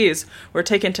and Cheese were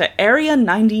taken to Area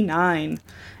 99,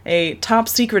 a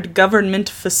top-secret government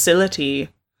facility.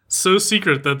 So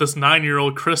secret that this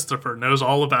 9-year-old Christopher knows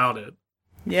all about it.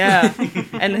 Yeah,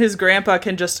 and his grandpa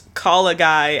can just call a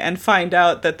guy and find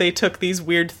out that they took these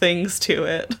weird things to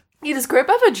it. Yeah, does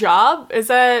Grandpa have a job? Is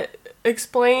that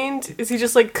explained? Is he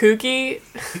just, like, kooky?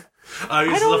 He's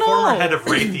the former head of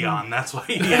Raytheon, that's why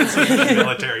he has some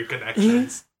military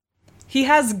connections. He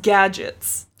has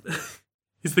gadgets.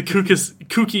 He's the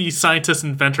kooky scientist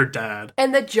inventor dad.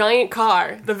 And the giant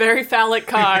car. The very phallic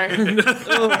car.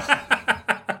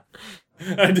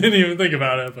 I didn't even think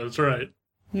about it, but it's right.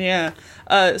 Yeah.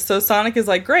 So Sonic is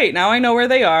like, great, now I know where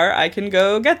they are. I can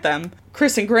go get them.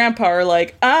 Chris and Grandpa are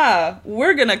like,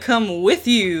 we're gonna come with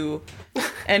you.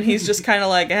 And he's just kind of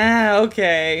like,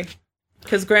 okay.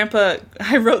 Because Grandpa,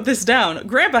 I wrote this down,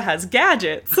 Grandpa has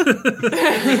gadgets.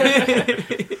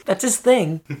 That's his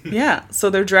thing. Yeah,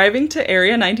 so they're driving to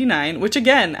Area 99, which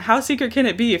again, how secret can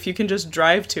it be if you can just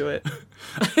drive to it?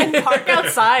 And park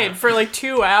outside for like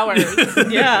 2 hours.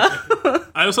 Yeah.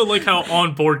 I also like how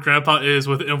on board Grandpa is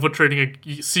with infiltrating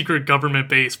a secret government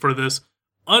base for this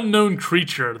unknown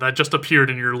creature that just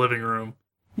appeared in your living room.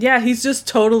 Yeah, he's just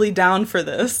totally down for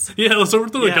this. Yeah, let's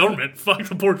overthrow the government. Fuck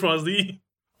the bourgeoisie.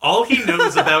 All he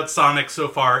knows about Sonic so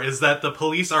far is that the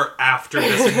police are after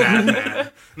this madman.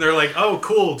 And they're like, oh,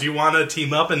 cool, do you want to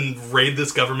team up and raid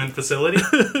this government facility?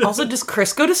 Also, does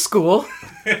Chris go to school?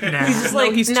 Nah. He's just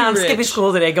like, he's too I'm skipping rich.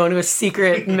 school today, going to a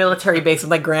secret military base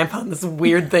with my grandpa on this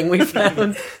weird thing we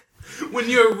found. When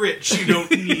you're rich, you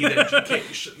don't need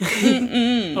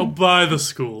education. I'll buy the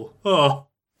school. Oh.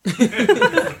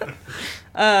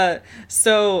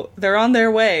 So they're on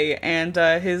their way, and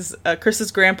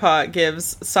Chris's grandpa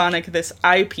gives Sonic this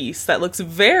eyepiece that looks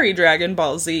very Dragon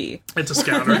Ball Z. It's a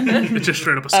scouter. It's just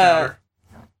straight up a scouter.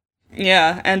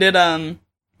 Yeah, and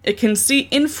it can see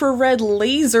infrared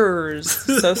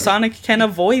lasers, so Sonic can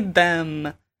avoid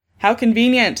them. How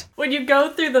convenient. When you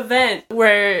go through the vent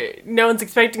where no one's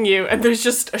expecting you and there's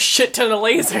just a shit ton of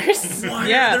lasers. Why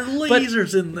Yeah, are there but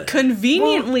lasers in there?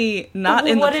 Conveniently not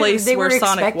in the What if place they where were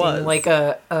Sonic expecting, was. like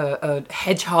a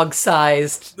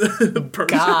hedgehog-sized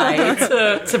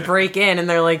guy to break in, and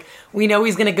they're like, we know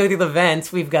he's gonna go through the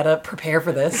vents, we've got to prepare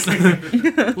for this.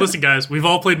 Listen, guys, we've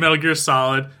all played Metal Gear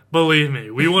Solid. Believe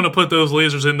me, we want to put those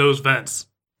lasers in those vents.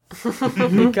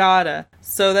 We gotta.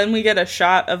 So then we get a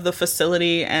shot of the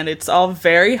facility, and it's all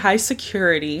very high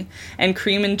security, and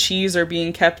Cream and Cheese are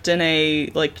being kept in a,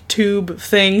 like, tube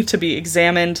thing to be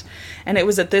examined, and it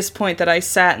was at this point that I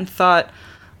sat and thought,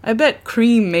 I bet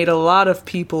Cream made a lot of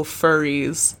people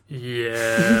furries.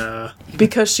 Yeah.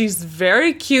 Because she's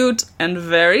very cute and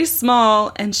very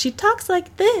small, and she talks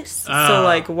like this. So,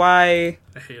 like, why...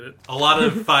 I hate it. A lot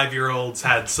of 5-year-olds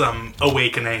had some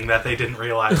awakening that they didn't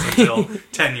realize until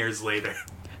 10 years later.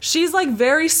 She's, like,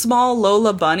 very small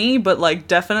Lola Bunny, but, like,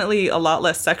 definitely a lot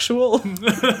less sexual.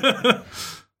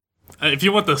 If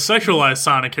you want the sexualized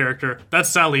Sonic character, that's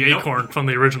Sally Acorn from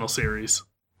the original series.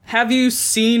 Have you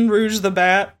seen Rouge the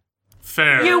Bat?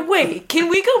 Fair. Yeah, wait, can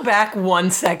we go back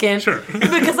 1 second? Sure.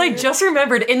 Because I just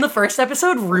remembered in the first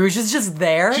episode, Rouge is just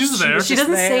there. She's there. She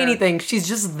doesn't there. say anything. She's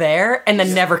just there and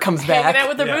then never comes Hanging back. out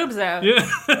with the Yeah. boobs out. Yeah.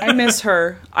 I miss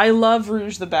her. I love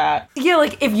Rouge the Bat. Yeah,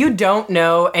 like, if you don't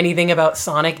know anything about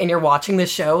Sonic and you're watching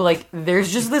this show, like,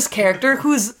 there's just this character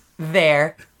who's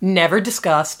there, never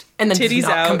discussed, and then Titties does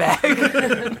not out. come back.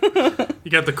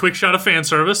 You got the quick shot of fan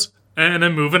service, and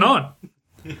then moving on.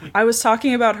 I was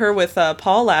talking about her with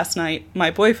Paul last night, my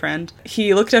boyfriend.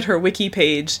 He looked at her wiki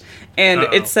page, and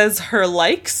it says her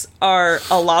likes are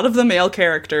a lot of the male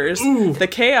characters, the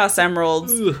Chaos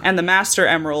Emeralds, and the Master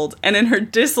Emerald. And in her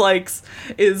dislikes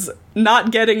is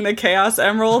not getting the Chaos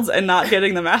Emeralds and not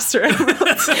getting the Master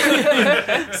Emeralds.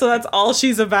 So that's all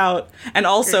she's about. And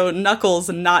also Knuckles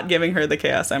not giving her the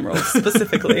Chaos Emeralds,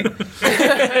 specifically.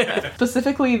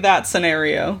 Specifically that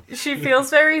scenario. She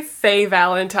feels very Faye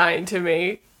Valentine to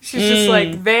me. She's just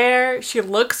like there. She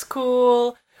looks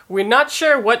cool. We're not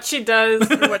sure what she does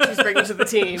or what she's bringing to the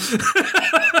team.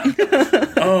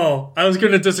 Oh, I was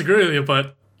going to disagree with you,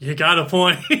 but you got a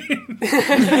point.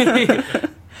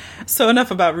 So enough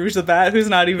about Rouge the Bat, who's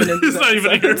not even in It's these not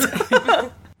even episodes.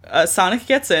 here. Sonic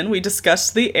gets in. We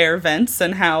discussed the air vents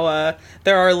and how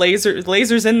there are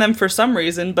lasers in them for some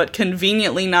reason, but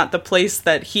conveniently not the place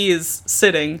that he is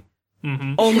sitting,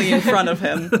 only in front of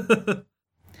him.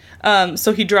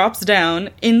 So he drops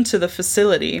down into the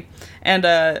facility,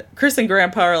 and Chris and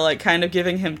Grandpa are like kind of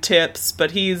giving him tips,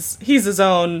 but he's his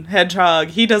own hedgehog.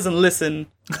 He doesn't listen.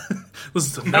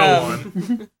 Listen to no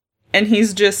one. And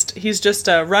he's just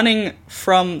running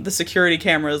from the security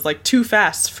cameras like too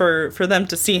fast for them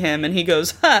to see him. And he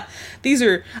goes,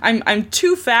 I'm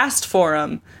too fast for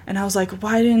him. And I was like,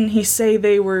 why didn't he say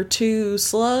they were too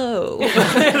slow?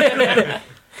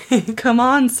 Come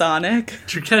on, Sonic.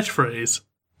 It's your catchphrase.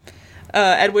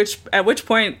 At which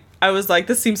point I was like,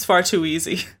 this seems far too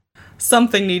easy.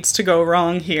 Something needs to go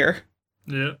wrong here.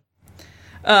 Yeah.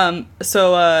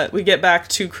 So we get back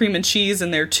to Cream and Cheese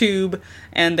in their tube,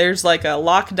 and there's like a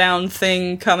lockdown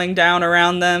thing coming down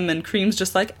around them, and Cream's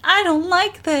just like, I don't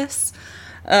like this.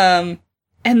 And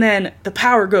then the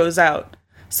power goes out.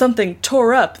 Something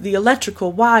tore up the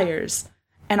electrical wires.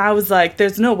 And I was like,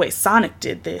 there's no way Sonic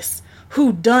did this.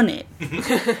 Who done it?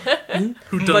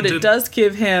 But it does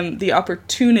give him the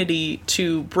opportunity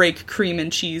to break Cream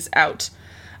and Cheese out.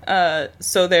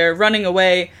 So they're running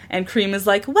away, and Cream is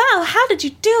like, wow, how did you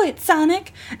do it,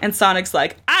 Sonic? And Sonic's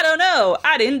like, I don't know,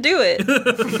 I didn't do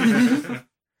it.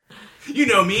 You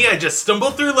know me, I just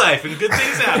stumble through life and good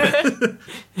things happen.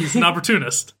 He's an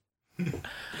opportunist.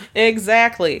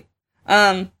 Exactly.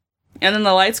 And then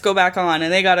the lights go back on,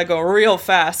 and they gotta go real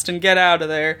fast and get out of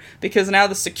there, because now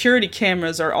the security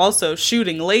cameras are also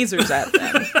shooting lasers at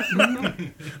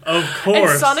them. Of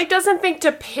course. And Sonic doesn't think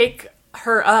to pick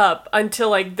her up until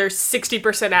like they're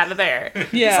 60% out of there.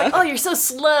 Yeah. He's like, oh, you're so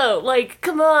slow. Like,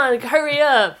 come on, hurry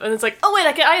up. And it's like, oh wait,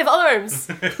 I have arms.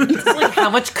 Like, how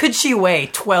much could she weigh?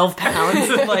 12 pounds,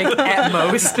 like, at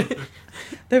most.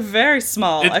 They're very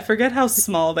small. I forget how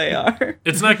small they are.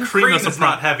 It's not Cream Cream that's a is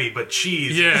not heavy, but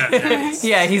cheese. Yeah.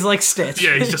 Yeah, he's like Stitch.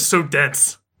 Yeah, he's just so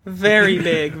dense. Very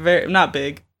big. Not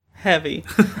big. Heavy.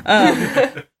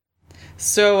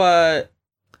 So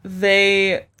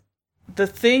the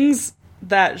things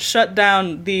that shut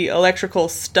down the electrical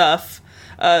stuff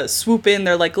swoop in.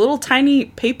 They're like little tiny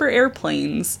paper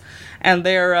airplanes, and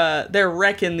they're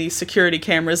wrecking these security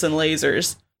cameras and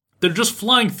lasers. They're just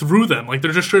flying through them. Like,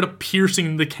 they're just straight up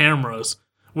piercing the cameras.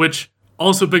 Which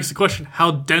also begs the question,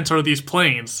 how dense are these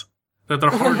planes? That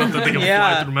they're hard enough that they can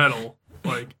Yeah. fly through metal.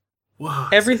 Like, wow.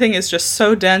 Everything is just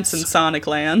so dense in Sonic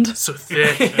Land. So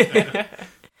thick.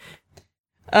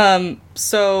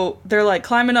 So they're like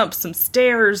climbing up some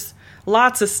stairs,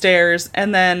 lots of stairs,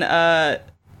 and then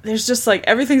there's just like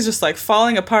everything's just like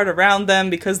falling apart around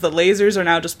them because the lasers are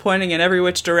now just pointing in every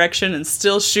which direction and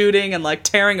still shooting and like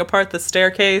tearing apart the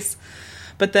staircase.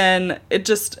 But then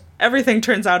everything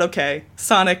turns out okay.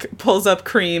 Sonic pulls up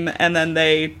Cream, and then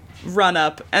they run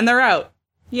up, and they're out.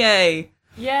 Yay.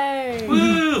 Yay!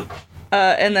 Woo!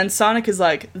 And then Sonic is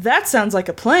like, that sounds like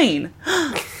a plane.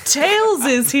 Tails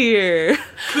is here.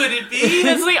 Could it be?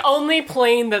 That's the only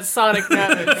plane that Sonic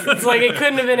knows. It's like it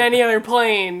couldn't have been any other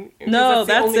plane. No, that's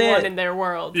the that's only it. one in their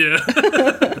world. Yeah.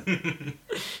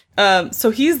 So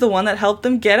he's the one that helped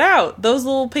them get out. Those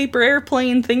little paper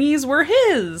airplane thingies were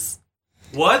his.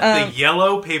 What? The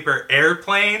yellow paper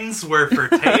airplanes were for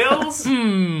Tails? I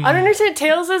don't understand.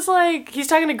 Tails is like, he's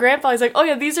talking to Grandpa. He's like, oh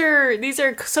yeah, these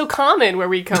are so common where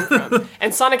we come from.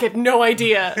 And Sonic had no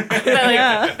idea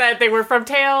that they were from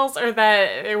Tails or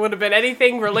that it would have been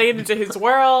anything related to his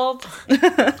world.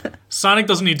 Sonic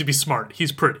doesn't need to be smart.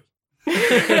 He's pretty.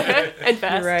 And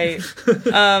fast.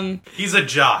 Right. He's a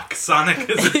jock. Sonic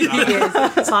is a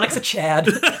jock. Sonic's a Chad.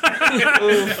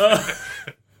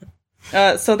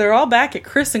 So they're all back at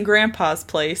Chris and Grandpa's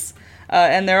place,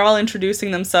 and they're all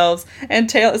introducing themselves, and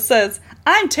Tails says,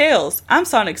 I'm Tails. I'm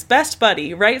Sonic's best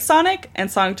buddy, right, Sonic?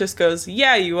 And Sonic just goes,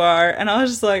 yeah, you are. And I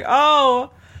was just like,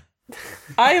 oh,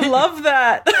 I love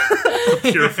that.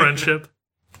 Pure friendship.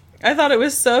 I thought it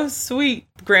was so sweet.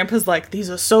 Grandpa's like, these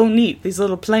are so neat, these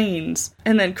little planes.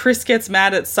 And then Chris gets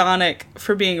mad at Sonic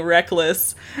for being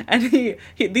reckless. And he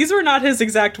these were not his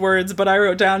exact words, but I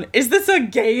wrote down, is this a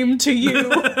game to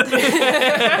you?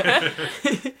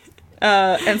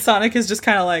 And Sonic is just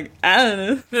kind of like, I don't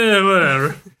know. Yeah,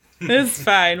 whatever. It's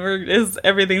fine.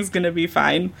 Everything's gonna be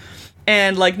fine.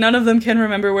 And like none of them can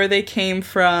remember where they came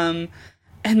from.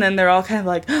 And then they're all kind of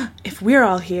like, if we're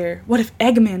all here, what if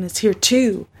Eggman is here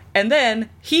too? And then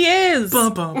he is.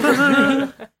 Bum, bum,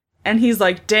 bum. And he's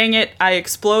like, dang it, I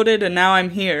exploded and now I'm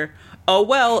here. Oh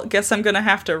well, guess I'm gonna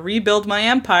have to rebuild my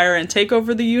empire and take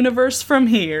over the universe from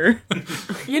here.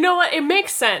 You know what? It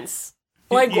makes sense.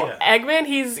 Like, Yeah. Eggman,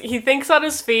 he thinks on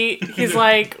his feet. He's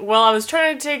like, well, I was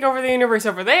trying to take over the universe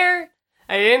over there.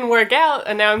 It didn't work out,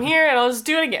 and now I'm here, and I'll just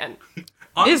do it again.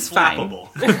 It's fine.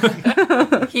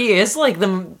 Unflappable. He is like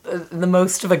the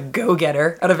most of a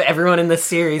go-getter out of everyone in this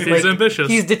series. He's like, ambitious.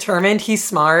 He's determined. He's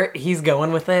smart. He's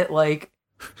going with it. Like,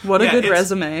 What a Yeah, good it's-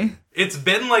 resume. It's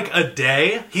been like a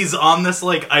day. He's on this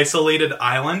like isolated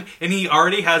island, and he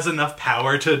already has enough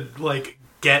power to like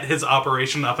get his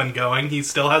operation up and going. He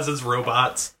still has his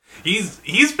robots.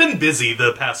 He's been busy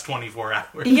the past 24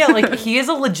 hours. yeah, like he is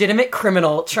a legitimate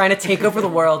criminal trying to take over the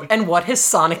world. And what has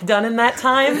Sonic done in that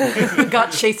time? He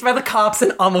got chased by the cops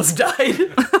and almost died.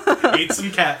 Ate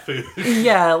some cat food.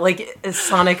 Yeah, like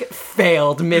Sonic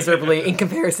failed miserably in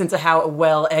comparison to how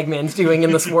well Eggman's doing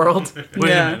in this world. Wait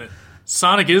Yeah. a minute.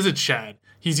 Sonic is a Chad.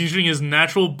 He's using his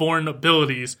natural born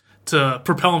abilities to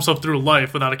propel himself through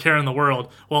life without a care in the world,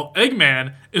 while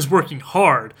Eggman is working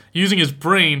hard, using his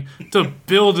brain to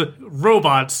build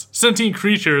robots, sentient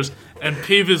creatures, and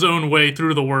pave his own way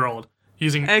through the world.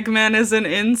 Using Eggman is an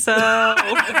incel.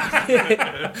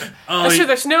 That's true,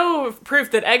 there's no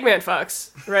proof that Eggman fucks,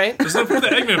 right? There's no proof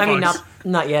that Eggman I mean, fucks.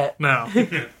 not yet. No.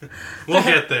 We'll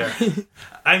get there.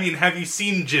 I mean, have you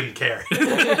seen Jim Carrey?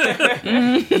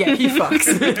 Yeah, he fucks.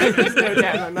 There's no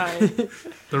doubt in my mind.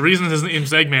 The reason his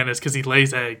name's Eggman is because he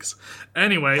lays eggs.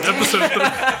 Anyway, episode 3.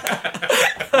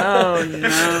 Oh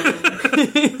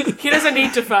no. He doesn't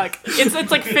need to fuck.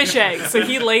 It's like fish eggs, so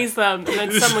he lays them, and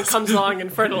then someone comes along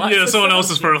and fertilizes Yeah, someone them. else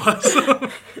is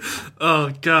fertilized.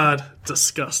 Oh, God.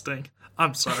 Disgusting.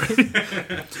 I'm sorry.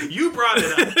 You brought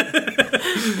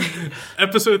it up.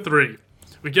 Episode 3.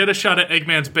 We get a shot at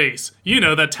Eggman's base. You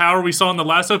know, that tower we saw in the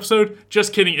last episode?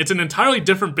 Just kidding, it's an entirely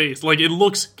different base. Like, it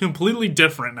looks completely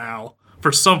different now.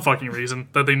 For some fucking reason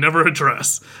that they never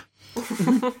address.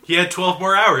 He had 12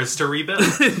 more hours to rebuild.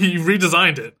 He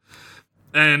redesigned it.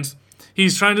 And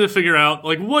he's trying to figure out,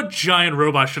 like, what giant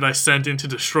robot should I send in to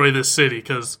destroy this city?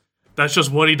 Because that's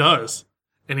just what he does.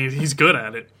 And he's good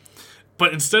at it.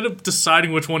 But instead of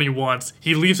deciding which one he wants,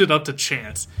 he leaves it up to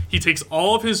chance. He takes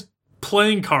all of his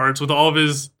playing cards with all of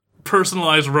his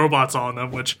personalized robots on them,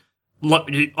 which,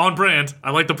 on brand, I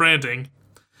like the branding.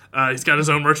 He's got his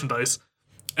own merchandise.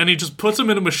 And he just puts them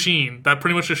in a machine that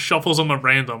pretty much just shuffles them at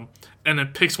random, and then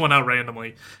picks one out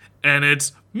randomly. And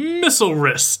it's Missile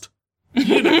Wrist.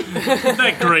 You know,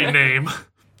 that great name.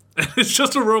 And it's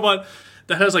just a robot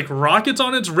that has like rockets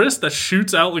on its wrist that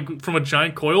shoots out like from a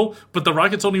giant coil, but the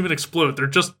rockets don't even explode.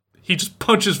 He just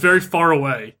punches very far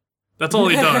away. That's all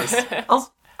he does.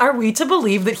 Also, are we to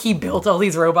believe that he built all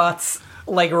these robots,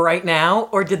 like, right now?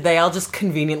 Or did they all just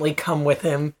conveniently come with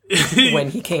him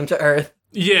when he came to Earth?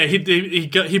 Yeah,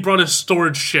 he brought his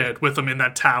storage shed with him in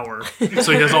that tower,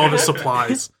 so he has all of his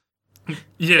supplies.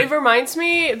 Yeah. It reminds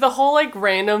me, the whole, like,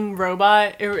 random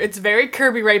robot, it's very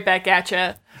Kirby right back at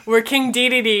ya, where King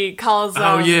Dedede calls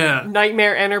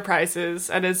Nightmare Enterprises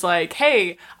and is like,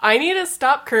 hey, I need to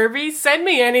stop Kirby, send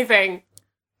me anything.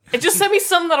 And just send me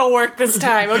something that'll work this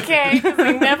time, okay? Because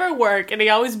they never work, and he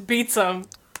always beats them.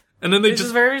 And then they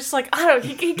just like,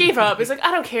 he gave up. He's like, I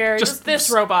don't care, just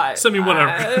this robot. Send me whatever.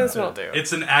 That's what I'll do.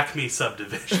 It's an Acme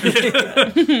subdivision.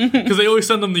 Because they always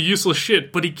send him the useless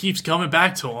shit, but he keeps coming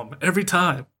back to him every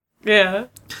time. Yeah.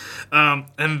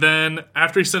 And then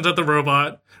after he sends out the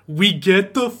robot, we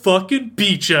get the fucking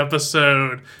beach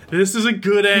episode. This is a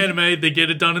good anime. They get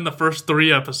it done in the first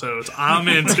 3 episodes. I'm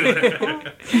into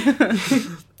it.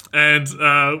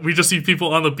 And we just see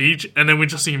people on the beach, and then we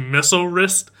just see Missile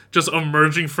Wrist just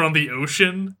emerging from the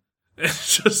ocean.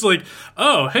 It's just like,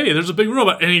 oh, hey, there's a big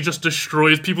robot. And he just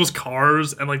destroys people's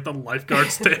cars and, like, the lifeguard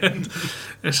stand. And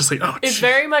it's just like, oh, it's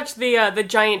very much the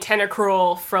giant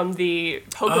Tentacruel from the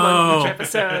Pokemon Beach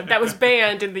episode that was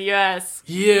banned in the US.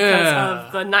 Yeah. Because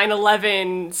of the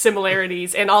 9/11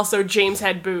 similarities, and also James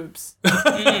had boobs.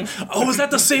 Oh, was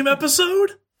that the same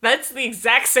episode? That's the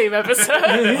exact same episode.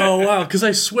 Oh, wow, because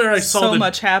I swear I saw so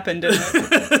much happened in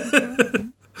it.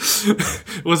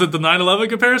 Was it the 9/11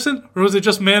 comparison? Or was it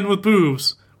just man with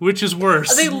boobs? Which is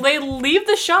worse? They leave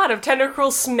the shot of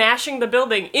Tentacruel smashing the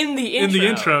building in the intro. In the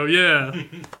intro, yeah.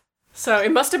 So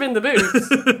it must have been the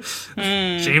boobs.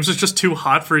 James is just too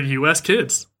hot for US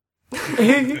kids.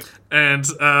 And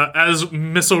as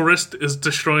Missile Wrist is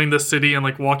destroying the city and,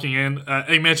 like, walking in,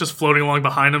 Eggman's just floating along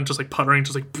behind him, just, like, puttering,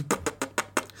 just, like...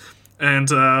 And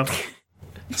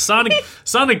Sonic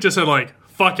just said, like,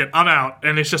 fuck it, I'm out.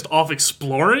 And it's just off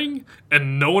exploring,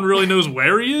 and no one really knows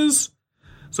where he is.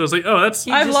 So it's like, oh, that's...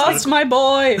 I've lost my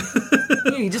boy!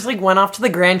 He just, like, went off to the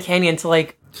Grand Canyon to,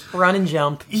 like, run and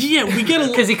jump. Yeah, we get a...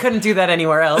 Because he couldn't do that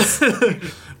anywhere else.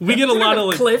 We get a lot of,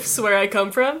 like... cliffs where I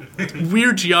come from.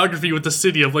 Weird geography with the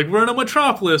city of, like, we're in a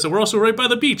metropolis, and we're also right by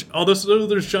the beach. Although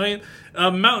there's giant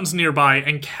mountains nearby,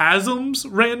 and chasms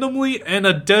randomly, and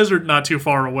a desert not too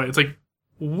far away. It's like,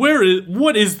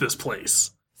 what is this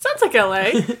place? Sounds like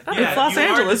LA. Yeah, Los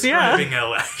Angeles, yeah.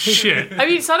 LA. Shit. I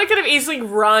mean, Sonic could have easily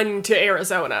run to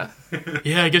Arizona.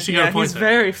 Yeah, I guess you got a point He's there.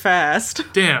 very fast.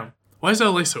 Damn. Why is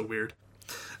LA so weird?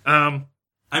 I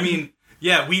mean,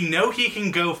 yeah, we know he can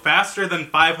go faster than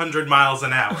 500 miles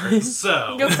an hour,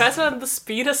 so... Go faster than the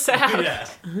speed of sound. Yeah.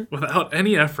 Without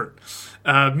any effort.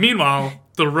 Meanwhile,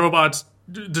 the robot's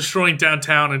destroying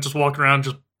downtown and just walking around,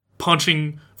 just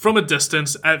punching from a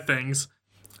distance at things.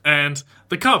 And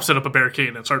the cops set up a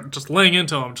barricade and start just laying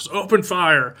into them, just open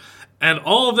fire. And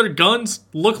all of their guns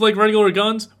look like regular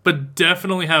guns, but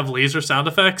definitely have laser sound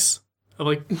effects. Of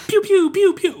like, pew, pew,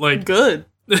 pew, pew. Like, Good.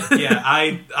 Yeah,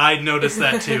 I noticed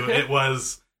that too. It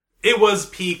was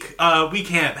peak, we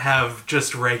can't have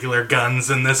just regular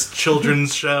guns in this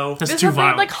children's show. that's This too is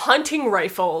violent. like hunting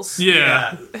rifles.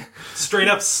 Yeah. Straight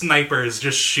up snipers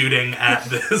just shooting at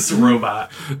this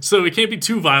robot. So it can't be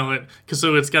too violent, because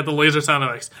it's got the laser sound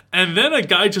effects. And then a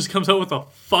guy just comes out with a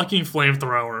fucking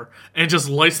flamethrower and just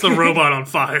lights the robot on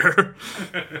fire.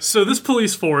 So this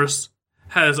police force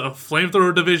has a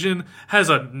flamethrower division, has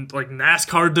a, like,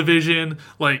 NASCAR division.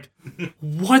 Like,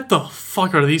 what the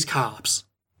fuck are these cops?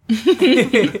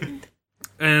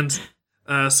 And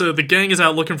so the gang is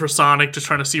out looking for Sonic, just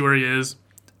trying to see where he is.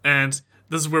 And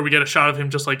this is where we get a shot of him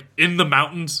just, like, in the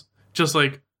mountains, just,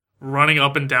 like, running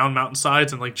up and down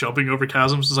mountainsides and, like, jumping over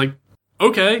chasms. It's like,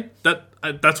 okay,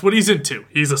 that's what he's into.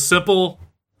 He's a simple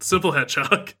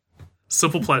hedgehog.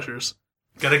 Simple pleasures.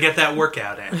 Gotta get that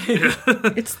workout in.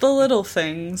 It's the little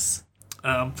things.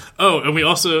 And we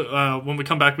also, when we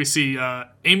come back, we see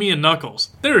Amy and Knuckles.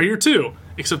 They're here too,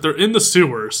 except they're in the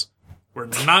sewers. We're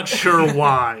not sure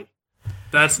why.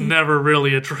 That's never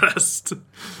really addressed.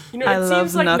 You know, I it love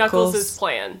seems like Knuckles. Knuckles'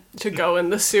 plan to go in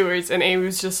the sewers, and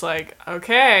Amy's just like,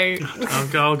 okay. I'll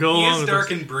go He along is with dark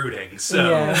this. and brooding, so...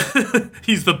 Yeah.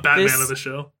 He's the Batman This- of the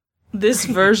show. This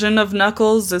version of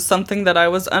Knuckles is something that I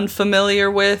was unfamiliar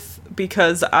with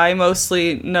because I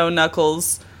mostly know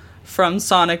Knuckles from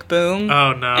Sonic Boom.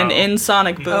 Oh no. And in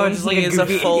Sonic Boom, just like he a is a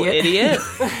goofy full idiot.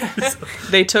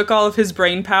 They took all of his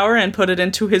brain power and put it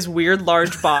into his weird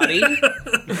large body.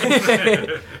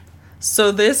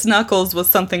 So this Knuckles was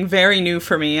something very new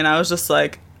for me, and I was just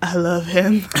like, I love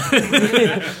him.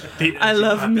 I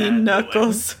love me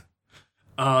Knuckles.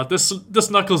 This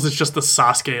Knuckles is just the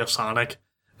Sasuke of Sonic.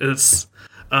 It's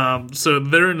so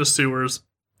they're in the sewers,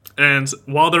 and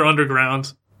while they're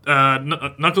underground,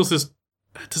 Knuckles is.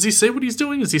 Does he say what he's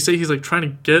doing? Does he say he's like trying to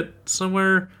get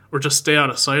somewhere or just stay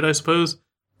out of sight? I suppose.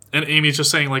 And Amy's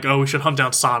just saying like, "Oh, we should hunt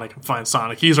down Sonic and find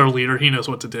Sonic. He's our leader. He knows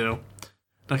what to do."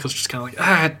 Knuckles just kind of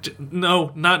like,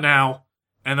 no, not now.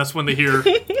 And that's when they hear,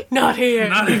 Not here.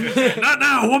 not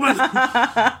now, woman!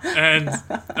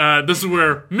 And this is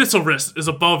where Missile Wrist is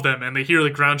above them, and they hear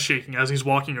the ground shaking as he's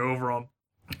walking over them.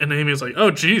 And Amy's like, oh,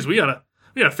 geez, we gotta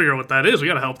figure out what that is. We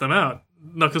gotta help them out.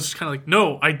 Knuckles is kind of like,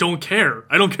 no, I don't care.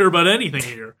 I don't care about anything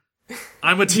here.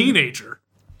 I'm a teenager.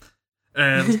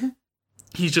 And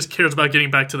he just cares about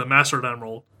getting back to the Master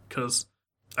Emerald, because,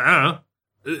 I don't know.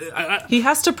 He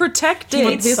has to protect He it.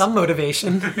 needs some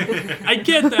motivation. I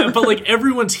get that, but like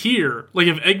everyone's here. Like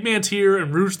if Eggman's here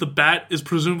and Rouge the Bat is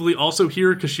presumably also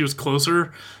here because she was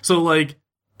closer. So like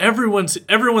everyone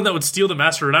that would steal the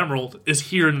Master Emerald is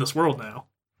here in this world now.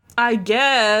 I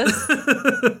guess.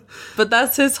 But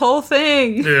that's his whole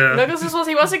thing. Yeah. Knuckles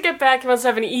he wants to get back. He wants to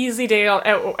have an easy day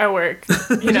at work.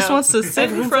 He just wants to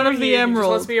sit in front of the He just emerald.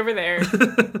 wants to be over there.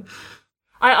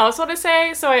 I also want to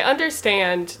say, so I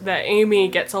understand that Amy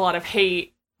gets a lot of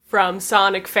hate from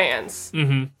Sonic fans.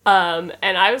 Mm-hmm.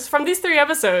 And I was, from these 3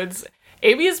 episodes,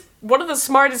 Amy is one of the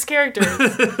smartest characters.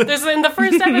 There's in the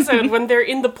first episode when they're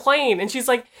in the plane, and she's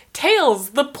like, Tails,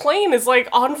 the plane is like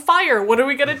on fire. What are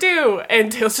we gonna do?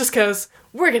 And Tails just goes,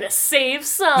 we're gonna save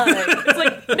Sonic. It's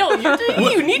like, no,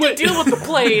 you need to deal with the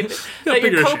plane that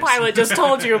your bigger co-pilot just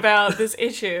told you about this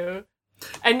issue.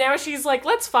 And now she's like,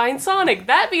 let's find Sonic.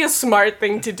 That'd be a smart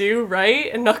thing to do,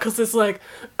 right? And Knuckles is like,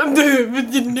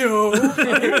 no.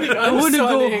 I want to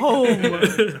go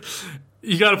home.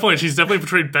 You got a point. She's definitely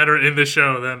portrayed better in this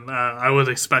show than I was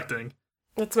expecting.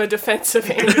 That's my defense of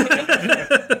Amy.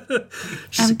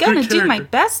 She's I'm a gonna good do my character.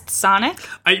 best, Sonic.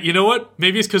 You know what?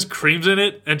 Maybe it's because Cream's in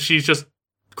it, and she's just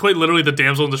quite literally the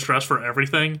damsel in distress for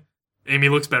everything. Amy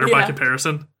looks better by Yeah.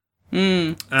 comparison.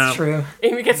 It's true.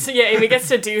 Amy gets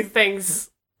to do things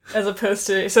as opposed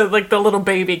to, so like the little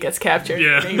baby gets captured.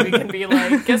 Yeah. And Amy can be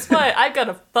like, guess what? I've got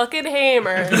a fucking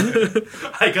hammer.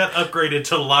 I got upgraded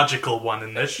to logical one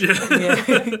in this show.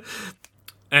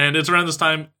 And it's around this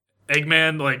time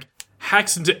Eggman like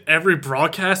hacks into every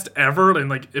broadcast ever and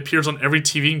like appears on every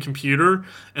TV and computer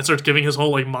and starts giving his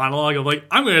whole like monologue of like,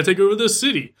 I'm gonna take over this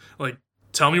city. Like,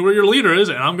 tell me where your leader is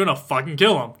and I'm gonna fucking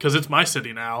kill him because it's my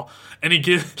city now. And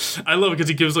I love it because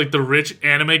he gives like the rich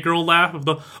anime girl laugh of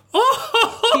the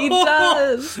He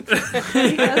does. He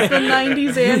has the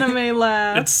 90s anime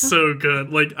laugh. It's so good.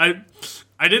 Like I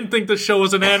didn't think the show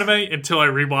was an anime until I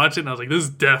rewatched it and I was like, this is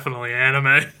definitely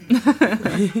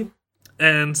anime.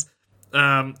 And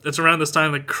it's around this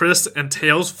time that Chris and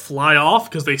Tails fly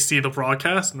off because they see the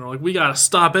broadcast and they're like, we gotta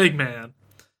stop Eggman.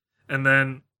 And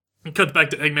then it cuts back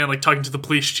to Eggman like talking to the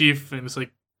police chief and he's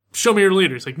like, show me your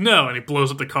leader. He's like, no. And he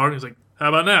blows up the car and he's like, how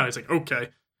about now? He's like, okay.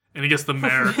 And he gets the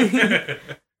mayor.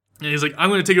 And he's like, I'm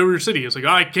going to take over your city. He's like,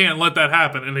 I can't let that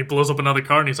happen. And he blows up another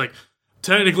car and he's like,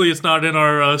 technically it's not in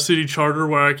our city charter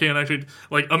where I can't actually,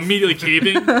 like, immediately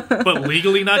caving, but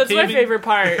legally not That's caving. my favorite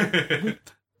part.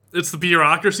 It's the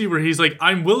bureaucracy where he's like,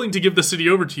 I'm willing to give the city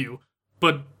over to you,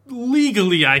 but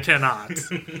legally I cannot.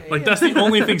 Like, that's the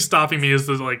only thing stopping me is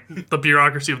the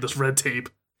bureaucracy of this red tape.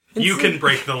 You can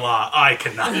break the law. I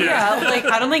cannot. Yeah, like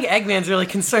I don't think Eggman's really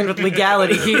concerned with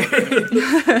legality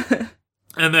here.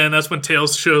 And then that's when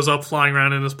Tails shows up flying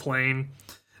around in his plane,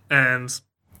 and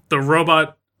the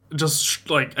robot just,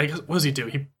 like, I guess, what does he do?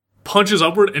 He punches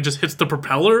upward and just hits the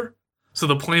propeller, so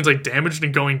the plane's, like, damaged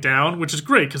and going down, which is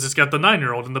great, because it's got the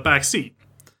 9-year-old in the back seat.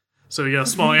 So you got a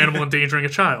small animal endangering a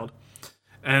child.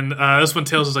 And that's when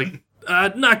Tails is like,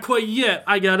 not quite yet,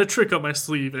 I got a trick up my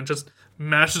sleeve, and just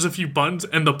mashes a few buttons,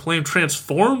 and the plane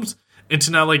transforms into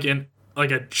now, like,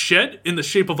 a jet in the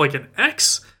shape of, like, an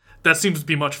X, that seems to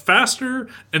be much faster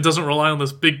and doesn't rely on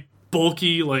this big,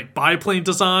 bulky, like, biplane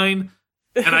design.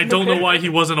 And I don't know why he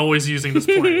wasn't always using this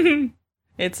plane.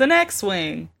 It's an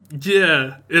X-Wing.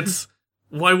 Yeah,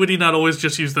 why would he not always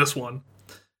just use this one?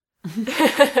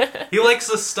 He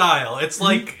likes the style. It's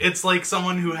like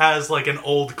someone who has like an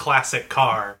old classic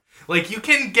car. Like, you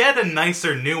can get a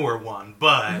nicer, newer one,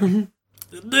 but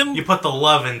you put the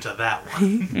love into that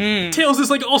one. Tails is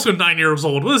like also 9 years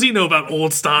old. What does he know about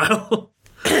old style?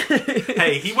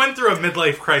 Hey, he went through a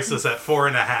midlife crisis at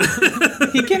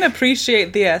 4.5. He can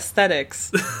appreciate the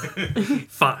aesthetics.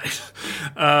 Fine.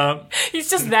 He's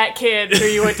just that kid who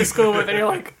you went to school with and you're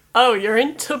like, oh, you're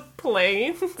into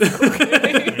planes?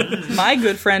 Okay. My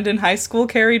good friend in high school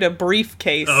carried a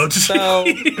briefcase. Oh, so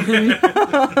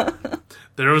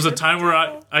There was a time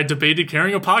where I debated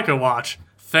carrying a pocket watch.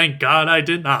 Thank God I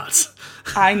did not.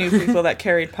 I knew people that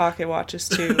carried pocket watches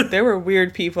too. There were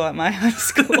weird people at my high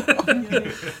school.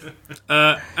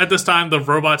 At this time, the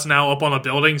robot's now up on a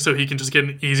building, so he can just get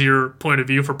an easier point of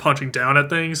view for punching down at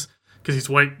things. Because he's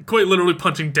quite literally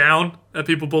punching down at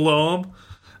people below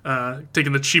him,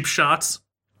 taking the cheap shots.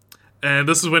 And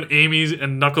this is when Amy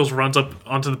and Knuckles runs up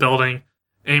onto the building.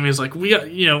 Amy's like, we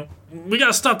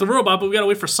gotta stop the robot, but we gotta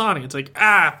wait for Sonic. It's like,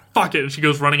 fuck it. And she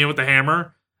goes running in with the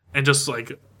hammer and just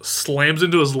like slams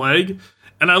into his leg.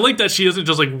 And I like that she isn't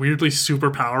just like weirdly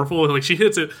super powerful. Like she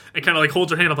hits it and kind of like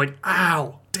holds her hand up like,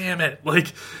 ow, damn it.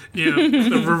 Like,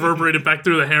 reverberated back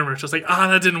through the hammer. It's just like,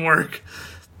 that didn't work.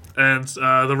 And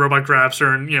the robot grabs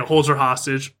her and, holds her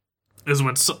hostage. This is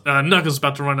when Knuckles is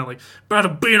about to run and like, about to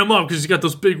beat him up because he's got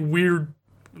those big weird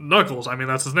Knuckles. I mean,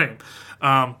 that's his name.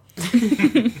 But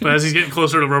as he's getting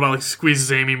closer, the robot like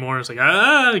squeezes Amy more. It's like,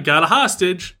 got a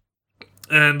hostage.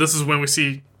 And this is when we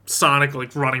see Sonic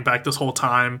like running back this whole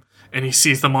time. And he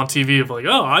sees them on TV of like,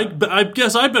 I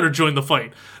guess I better join the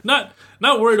fight. Not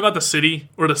worried about the city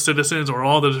or the citizens or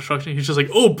all the destruction. He's just like,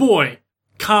 oh boy,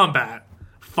 combat,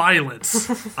 violence.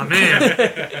 I'm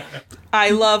in. I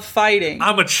love fighting.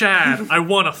 I'm a Chad. I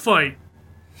want to fight.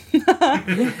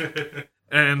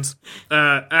 And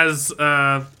as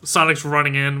Sonic's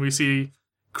running in, we see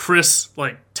Chris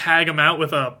like tag him out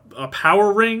with a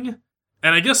power ring.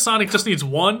 And I guess Sonic just needs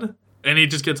one. And he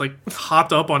just gets like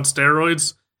hopped up on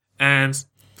steroids. And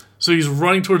so he's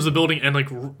running towards the building and like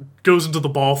goes into the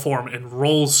ball form and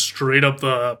rolls straight up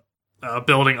the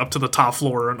building up to the top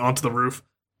floor and onto the roof.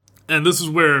 And this is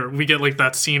where we get like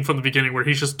that scene from the beginning where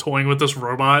he's just toying with this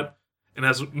robot, and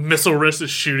as Missile Wrist is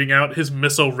shooting out his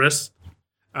missile wrist,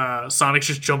 Sonic's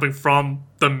just jumping from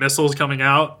the missiles coming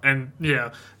out and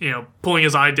pulling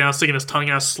his eye down, sticking his tongue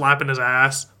out, slapping his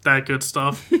ass, that good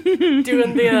stuff.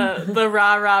 Doing the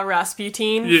rah-rah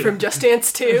Rasputin from Just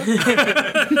Dance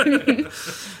 2.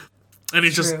 And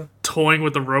he's just toying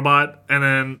with the robot, and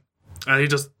then he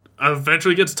just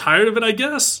eventually gets tired of it, I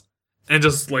guess, and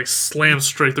just like slams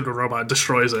straight through the robot and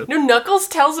destroys it. No, Knuckles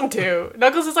tells him to.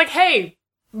 Knuckles is like, hey,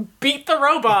 beat the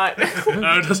robot.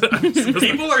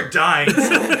 People are dying.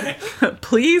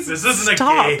 Please This isn't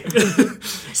stop. a game.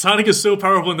 Sonic is so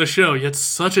powerful in the show, yet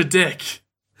such a dick.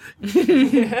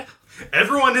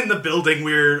 Everyone in the building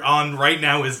we're on right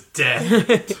now is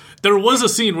dead. There was a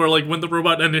scene where, like, when the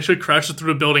robot initially crashes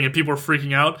through the building and people are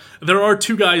freaking out, there are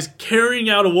two guys carrying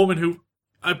out a woman who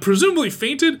presumably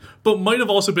fainted, but might have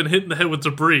also been hit in the head with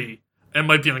debris and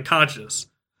might be unconscious.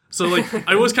 So, like,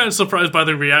 I was kind of surprised by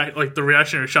the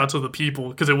reactionary shots of the people,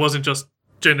 because it wasn't just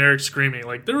generic screaming.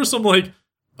 Like, there was some, like,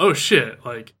 oh shit,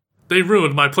 like, they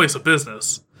ruined my place of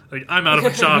business. Like, I'm out of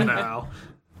a job now.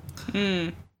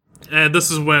 And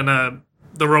this is when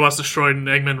the robot's destroyed and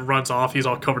Eggman runs off. He's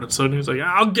all covered in soot. And he's like,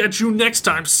 I'll get you next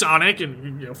time, Sonic.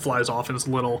 And flies off in his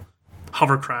little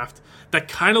hovercraft that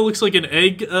kind of looks like an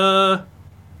egg. What are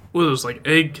those, like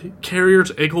egg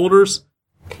carriers, egg holders?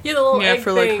 Yeah, the little egg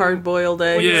for thing like hard-boiled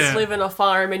eggs. where you just live in a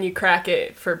farm and you crack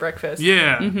it for breakfast.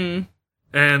 Yeah. Mm-hmm.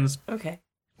 And Okay.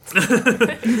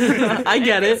 I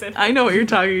get it. I know what you're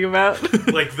talking about.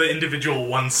 Like the individual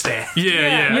one stand.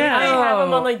 yeah. I have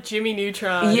them Oh. on like Jimmy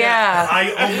Neutron. Yeah.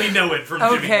 I only know it from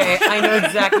Okay, Jimmy. I know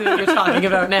exactly what you're talking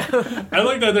about now. I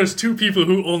like that there's two people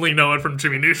who only know it from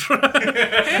Jimmy Neutron.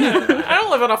 I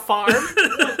don't live on a farm.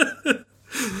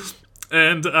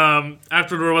 And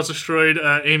after the robot's destroyed,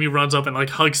 Amy runs up and like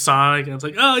hugs Sonic, and it's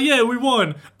like, oh yeah, we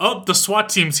won. Oh, the SWAT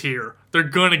team's here. They're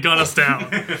gonna gun us down.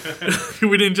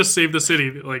 We didn't just save the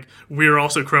city. Like, we're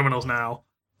also criminals now.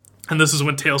 And this is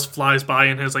when Tails flies by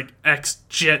in his like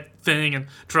X-Jet thing and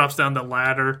drops down the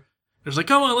ladder. There's like,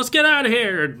 come on, let's get out of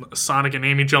here. And Sonic and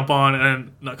Amy jump on,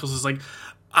 and Knuckles is like,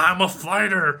 I'm a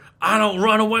fighter. I don't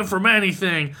run away from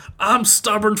anything. I'm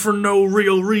stubborn for no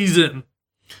real reason. And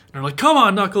they're like, come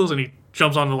on, Knuckles. And he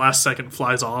jumps on the last second and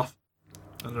flies off.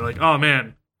 And they're like, oh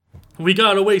man, we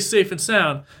got away safe and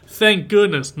sound. Thank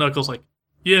goodness. Knuckles like,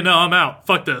 yeah, no, I'm out.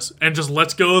 Fuck this. And just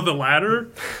lets go of the ladder.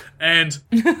 And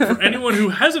for anyone who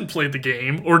hasn't played the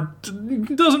game or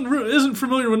isn't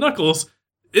familiar with Knuckles,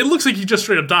 it looks like he just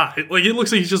straight up died. Like, it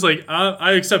looks like he's just like,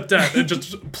 I accept death, and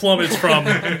just plummets from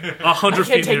 100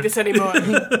 feet. Can't take this anymore.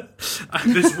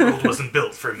 This world wasn't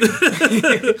built for me.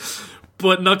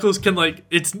 But Knuckles can, like,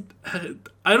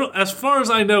 as far as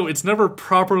I know, it's never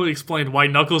properly explained why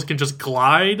Knuckles can just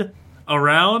glide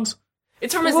around.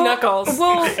 It's from his knuckles.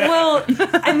 Well,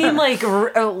 I mean, like,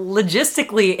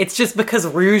 logistically, it's just because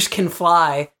Rouge can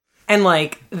fly, and,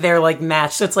 like, they're, like,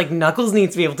 matched, so it's like Knuckles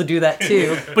needs to be able to do that,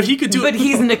 too. But he could do it. But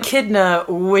he's an echidna,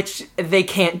 which they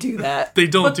can't do that. They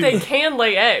don't But do they that. can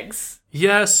lay eggs.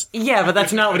 Yes. Yeah, but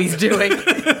that's not what he's doing.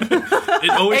 It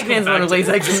always Eggman's comes one back who to lays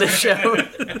eggs in this show.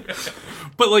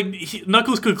 But, like,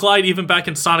 Knuckles could glide even back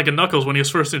in Sonic and Knuckles when he was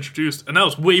first introduced, and that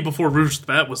was way before Rouge the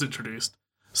Bat was introduced.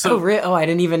 So I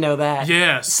didn't even know that.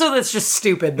 yes, So that's just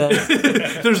stupid then.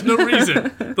 there's no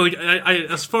reason. Like, I,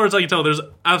 as far as I can tell, there's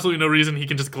absolutely no reason he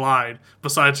can just glide.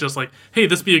 Besides just like, hey,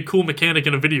 this be a cool mechanic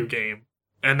in a video game,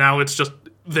 and now it's just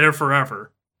there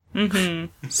forever.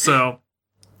 Mm-hmm. So,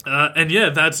 and yeah,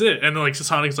 that's it. And like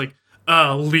Sonic's like,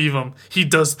 leave him. He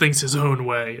does things his own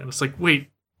way. And it's like, wait,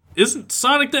 isn't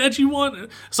Sonic the edgy one?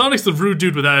 Sonic's the rude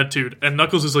dude with attitude, and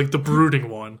Knuckles is like the brooding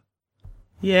one.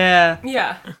 Yeah.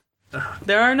 Yeah.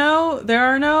 There are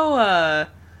no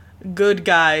good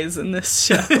guys in this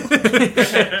show.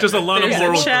 Just a lot of There's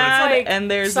moral. Chad, Like, and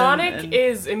there's Sonic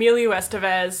is Emilio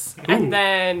Estevez, Ooh. and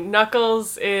then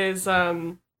Knuckles is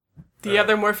the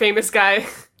other more famous guy.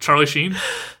 Charlie Sheen,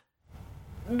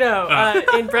 No,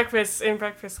 in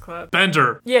Breakfast Club.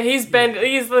 Bender. Yeah, he's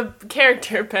the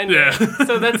character Bender. Yeah.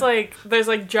 So that's like there's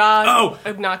like Jock, Oh,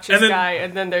 obnoxious and then- guy,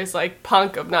 and then there's like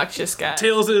Punk, obnoxious guy.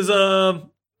 Tails is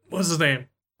what's his name?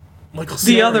 Michael. The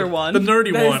Cera. other one. the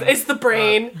nerdy That one. is- It's the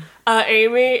brain.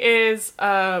 Amy is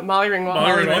Molly Ringwald.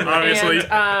 Molly Ringwald, obviously.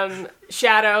 And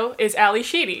Shadow is Ali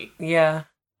Sheedy. Yeah.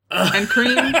 and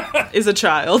Cream is a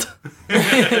child.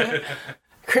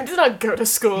 Cream does not go to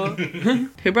school.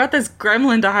 Who brought this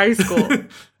gremlin to high school?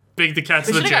 Big the Cat's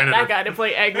We the should have got janitor. that guy to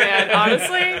play Eggman,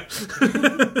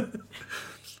 honestly.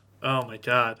 Oh my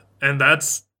god! And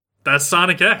that's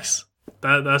Sonic X.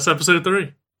 That's episode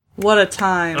 3. What a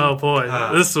time. Oh boy,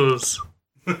 this was.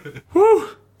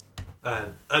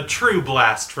 A true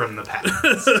blast from the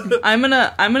past. I'm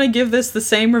gonna give this the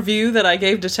same review that I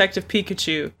gave Detective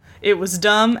Pikachu. It was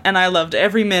dumb, and I loved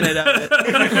every minute of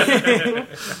it.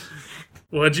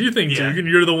 What do you think, Yeah. Dugan?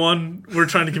 You're the one we're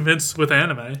trying to convince with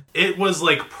anime. It was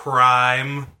like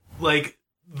prime, like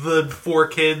the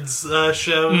 4Kids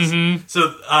shows.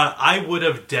 So I would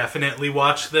have definitely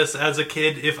watched this as a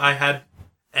kid if I had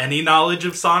any knowledge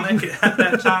of Sonic at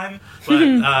that time.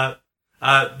 But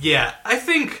yeah, I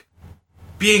think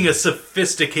being a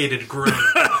sophisticated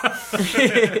grown-up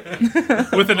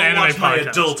With an anime watch my podcast.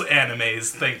 adult animes,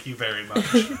 thank you very much.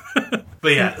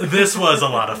 But yeah, this was a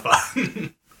lot of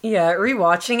fun. Yeah,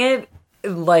 rewatching it,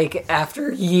 like,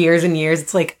 after years and years,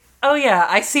 it's like, oh yeah,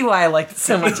 I see why I liked it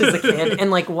so much as a kid,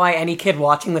 and like, why any kid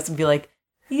watching this would be like,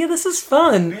 yeah, this is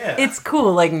fun. Yeah. It's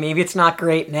cool. Like, maybe it's not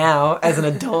great now, as an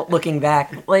adult looking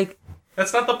back, but, like,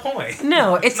 That's not the point.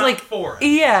 no, it's not like, for us.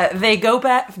 yeah, they go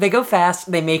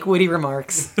fast, they make witty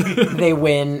remarks, they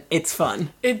win, it's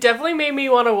fun. It definitely made me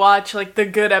want to watch like the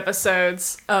good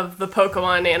episodes of the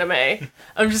Pokemon anime.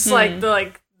 I'm just like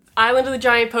the Island of the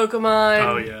Giant Pokemon,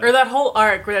 Oh, yeah. or that whole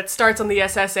arc where it starts on the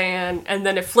SS Anne and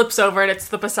then it flips over and it's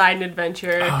the Poseidon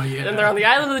Adventure. Oh, yeah. And they're on the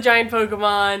Island of the Giant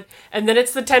Pokemon, and then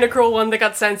it's the Tentacruel one that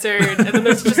got censored, and then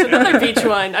there's just another beach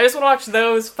one. I just want to watch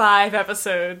those 5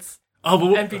 episodes Oh,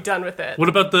 but and be done with it. what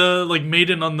about the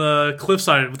maiden on the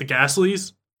cliffside with the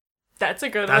Ghastlies? That's a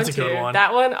good That's one a good too. one.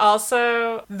 That one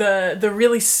also the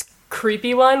really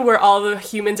creepy one where all the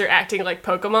humans are acting like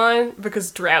Pokemon because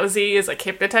Drowsy is like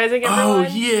hypnotizing everyone. Oh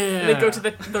yeah. And they go to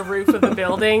the roof of the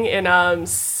building in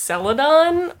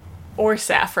Celadon or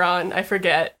Saffron, I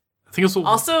forget. I think it's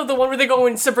Also the one where they go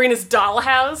in Sabrina's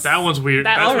dollhouse. that one's weird.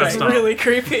 That That's one was messed up. really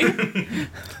creepy.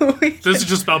 This is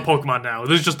just about Pokemon now.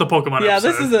 This is just the Pokemon Yeah,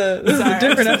 episode. this is a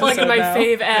different episode Plugging my now.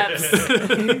 fave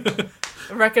apps.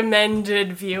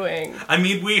 Recommended viewing. I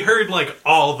mean, we heard like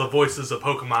all the voices of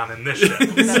Pokemon in this show.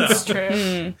 That's so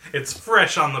true. it's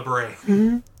fresh on the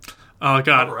brain. Oh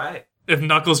god. All right. If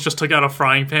Knuckles just took out a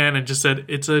frying pan and just said,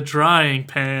 "It's a drying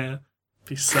pan,"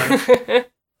 be sad.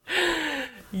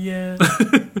 Yeah.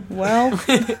 Well,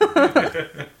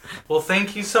 Well,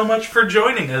 thank you so much for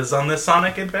joining us on this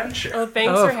Sonic adventure. Well,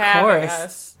 thanks Oh, for of having course.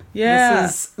 us. yeah.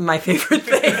 This is my favorite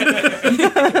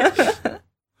thing.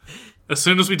 As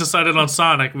soon as we decided on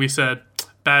Sonic, we said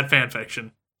bad fan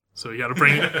fiction. So you got to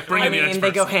bring I in the mean, experts.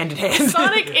 they go hand in hand.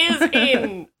 Sonic is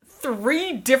in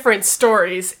 3 different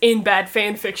stories in Bad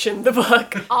Fan Fiction, the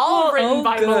book, all written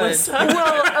by good. Melissa.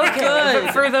 Well, okay,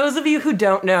 for those of you who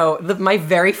don't know, my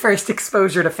very first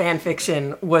exposure to fan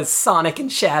fiction was Sonic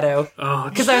and Shadow. Oh,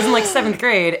 Because I was in like 7th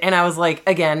grade, and I was like,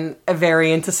 again,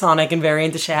 very into Sonic and very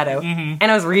into Shadow. And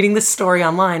I was reading this story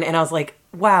online, and I was like,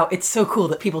 wow, it's so cool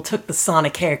that people took the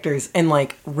Sonic characters and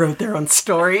like wrote their own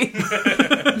story.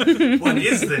 What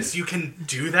is this? You can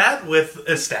do that with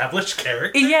established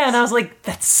characters? Yeah, and I was like,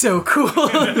 that's so cool.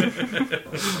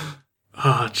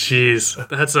 oh, jeez,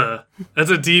 that's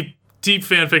a deep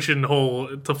fan fiction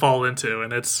hole to fall into,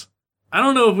 and it's. I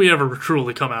don't know if we ever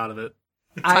truly come out of it.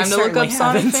 I Time to look certainly up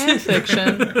Sonic haven't.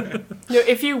 fanfiction. You know,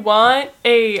 if you want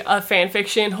a fan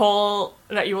fiction hole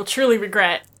that you will truly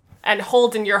regret and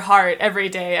hold in your heart every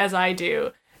day, as I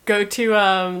do, go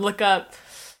to look up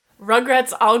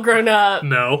Rugrats All Grown Up,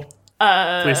 No.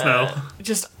 Please no.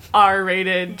 just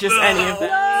R-rated, just any of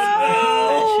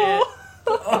that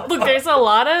shit. Look, there's a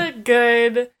lot of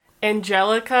good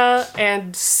Angelica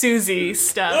and Susie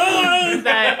stuff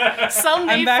that some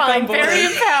may back find on board. very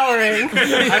empowering.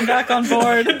 I'm back on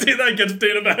board. Dude, that gets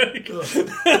data back.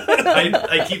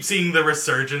 I keep seeing the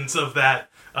resurgence of that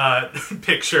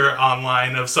picture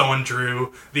online of someone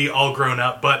drew the all grown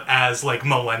up, but as like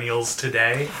millennials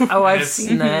today. Oh, I've It's,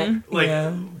 seen that. Like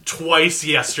Yeah. twice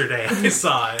yesterday, I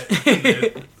saw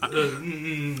it.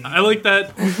 I like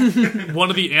that one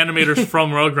of the animators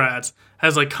from Rugrats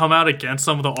has like come out against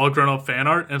some of the all grown up fan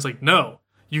art, and it's like, no,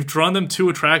 you've drawn them too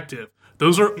attractive.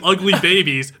 Those are ugly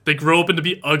babies that grow up into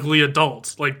be ugly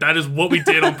adults. Like, that is what we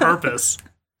did on purpose.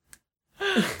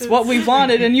 It's what we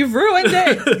wanted, and you've ruined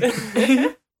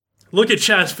it. Look at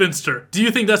Chaz Finster. Do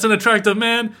you think that's an attractive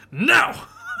man? No!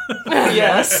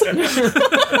 Yes.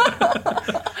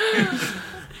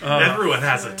 Everyone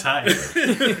has a type.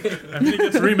 I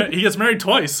mean, he gets married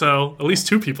twice, so at least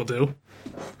 2 people do.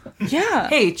 Yeah.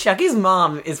 Hey, Chucky's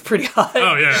mom is pretty hot.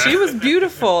 Oh, yeah. She was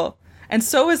beautiful, and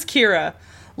so is Kira.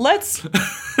 Let's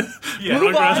Yeah,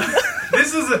 move on.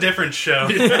 this is a different show.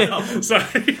 Sorry.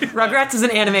 Rugrats is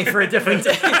an anime for a different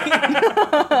day.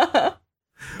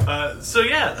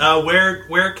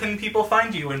 Where can people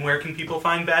find you, and where can people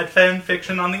find bad fan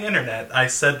fiction on the internet? I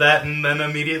said that and then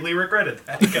immediately regretted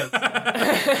that. Because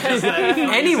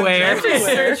Anywhere. Just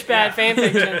search bad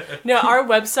fanfiction. No, our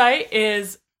website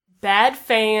is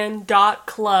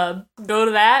badfan.club. Go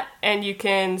to that and you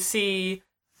can see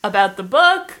about the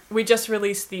book. We just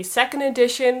released the 2nd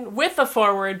edition with a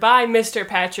foreword by Mr.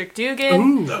 Patrick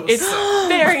Dugan. It's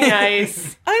very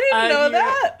nice. I didn't know you-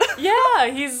 that. Yeah,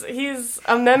 he's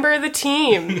a member of the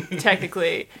team,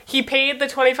 technically. He paid the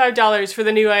 $25 for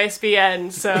the new ISBN,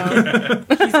 so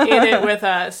he's in it with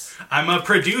us. I'm a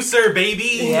producer,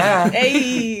 baby. Yeah.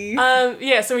 Hey.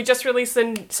 Yeah, so we just released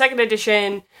the 2nd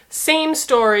edition. Same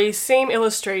story, same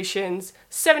illustrations,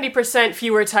 70%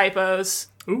 fewer typos,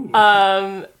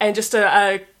 and just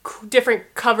a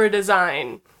different cover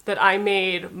design that I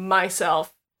made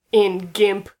myself in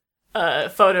GIMP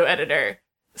photo editor.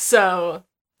 So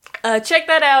check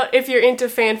that out if you're into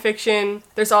fan fiction.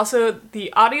 There's also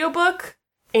the audiobook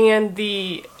and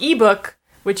the ebook,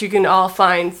 which you can all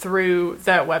find through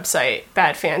that website,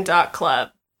 badfan.club.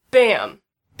 Bam!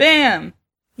 Bam.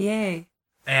 Yay.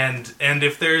 And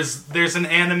if there's an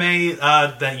anime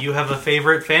that you have a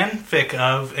favorite fanfic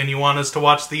of, and you want us to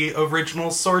watch the original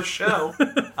source show,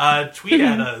 tweet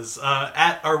at us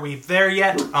at Are We There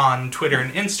Yet on Twitter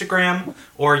and Instagram,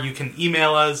 or you can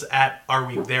email us at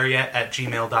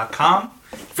arewethereyet@gmail.com.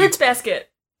 Fruits Basket!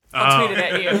 I'll tweet it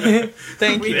at you.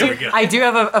 Thank you. There we go. I do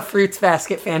have a Fruits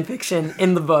Basket fanfiction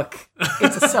in the book.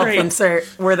 It's a self-insert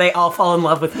where they all fall in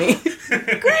love with me.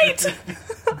 Great.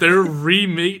 Their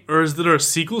remake, or is there a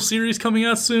sequel series coming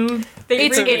out soon? They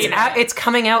It's remade it. it's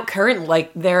coming out current.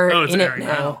 Like they're Oh, it's in it airing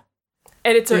now. now.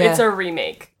 And it's Yeah. a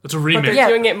remake. It's a But remake. they're Yeah.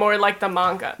 doing it more like the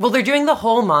manga. Well, they're doing the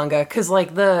whole manga because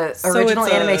like the original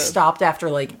it's anime a- stopped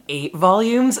after like 8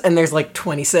 volumes, and there's like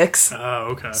 26. Oh,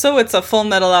 okay. So it's a Full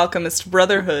Metal Alchemist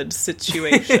Brotherhood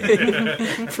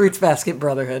situation. Fruits Basket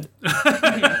Brotherhood.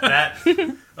 That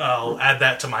I'll add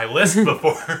that to my list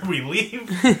before we leave.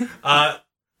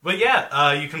 But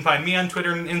yeah, you can find me on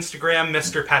Twitter and Instagram,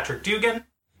 Mr. Patrick Dugan.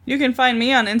 You can find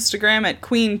me on Instagram at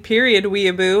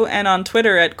Queen.Weeaboo and on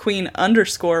Twitter at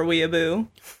Queen_Weeaboo.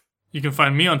 You can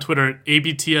find me on Twitter at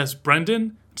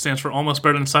ABTSBrendan. It stands for Almost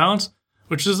Better Than Silence,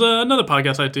 which is another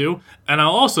podcast I do. And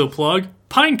I'll also plug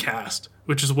Pinecast,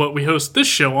 which is what we host this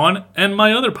show on and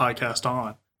my other podcast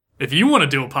on. If you want to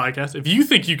do a podcast, if you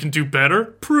think you can do better,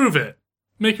 prove it.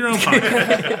 Make your own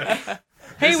podcast.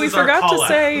 Hey, This we is our forgot to call-out.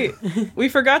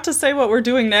 say what we're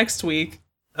doing next week.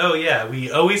 Oh yeah,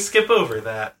 we always skip over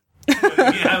that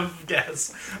when we have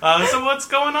guests. So what's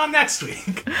going on next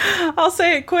week? I'll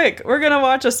say it quick. We're going to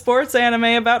watch a sports anime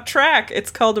about track. It's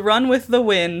called Run with the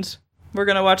Wind. We're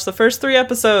going to watch the first 3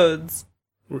 episodes.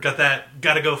 We got that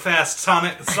gotta go fast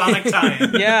Sonic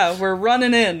time. Yeah, we're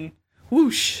running in.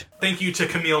 Whoosh. Thank you to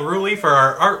Camille Rulli for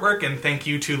our artwork, and thank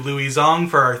you to Louis Zong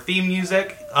for our theme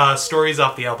music, stories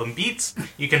off the album Beats.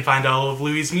 You can find all of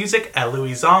Louis' music at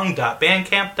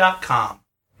louiszong.bandcamp.com.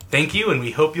 Thank you, and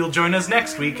we hope you'll join us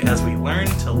next week as we learn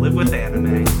to live with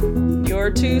anime. You're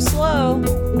too slow.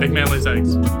 Eggman lays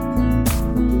eggs.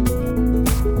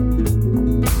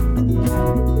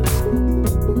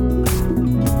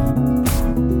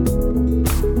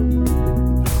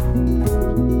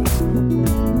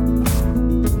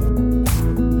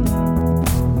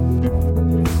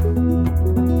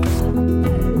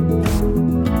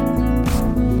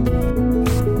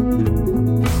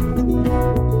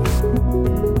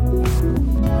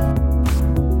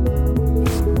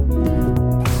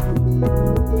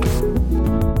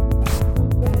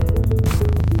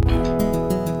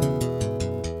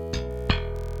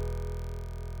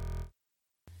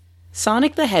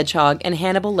 Sonic the Hedgehog and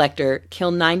Hannibal Lecter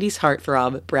kill 90s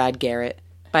heartthrob Brad Garrett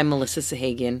by Melissa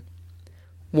Sahagian.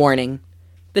 Warning.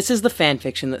 This is the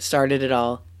fanfiction that started it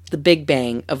all, the Big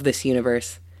Bang of this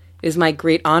universe. It is my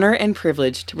great honor and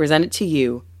privilege to present it to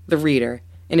you, the reader,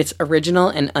 in its original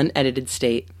and unedited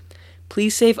state.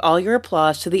 Please save all your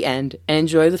applause to the end and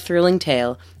enjoy the thrilling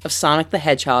tale of Sonic the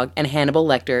Hedgehog and Hannibal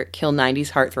Lecter kill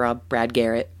 90s heartthrob Brad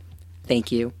Garrett.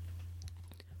 Thank you.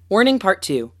 Warning Part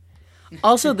 2.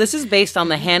 Also, this is based on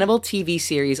the Hannibal TV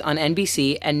series on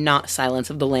NBC and not Silence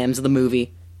of the Lambs the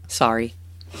movie. Sorry.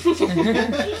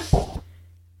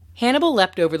 Hannibal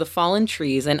leapt over the fallen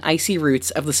trees and icy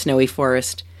roots of the snowy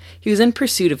forest. He was in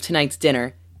pursuit of tonight's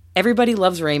dinner. Everybody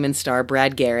Loves Raymond star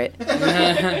Brad Garrett.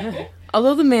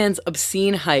 Although the man's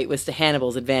obscene height was to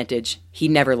Hannibal's advantage, he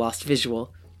never lost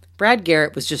visual. Brad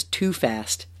Garrett was just too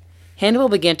fast. Hannibal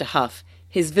began to huff,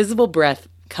 his visible breath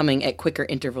coming at quicker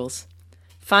intervals.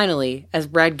 Finally, as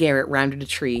Brad Garrett rounded a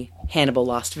tree, Hannibal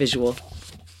lost visual.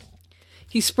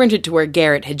 He sprinted to where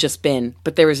Garrett had just been,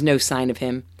 but there was no sign of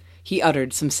him. He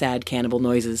uttered some sad cannibal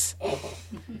noises.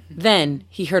 Then,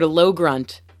 he heard a low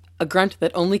grunt, a grunt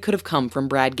that only could have come from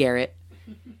Brad Garrett.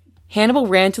 Hannibal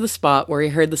ran to the spot where he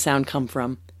heard the sound come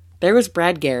from. There was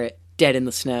Brad Garrett, dead in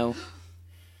the snow.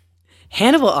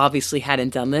 Hannibal obviously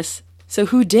hadn't done this, so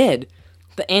who did?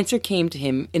 The answer came to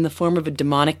him in the form of a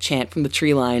demonic chant from the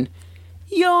tree line.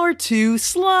 "You're too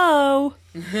slow!"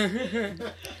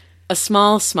 A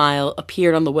small smile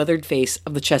appeared on the weathered face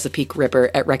of the Chesapeake Ripper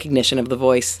at recognition of the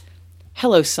voice.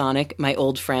 "Hello, Sonic, my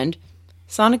old friend."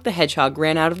 Sonic the Hedgehog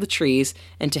ran out of the trees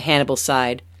and to Hannibal's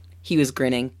side. He was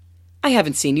grinning. "I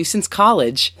haven't seen you since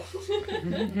college."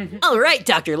 "All right,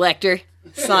 Dr. Lecter,"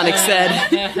 Sonic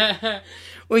said,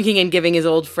 winking and giving his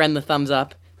old friend the thumbs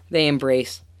up. They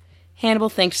embraced. Hannibal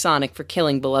thanked Sonic for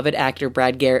killing beloved actor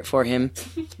Brad Garrett for him.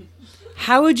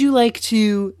 "How would you like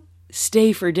to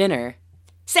stay for dinner?"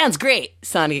 "Sounds great,"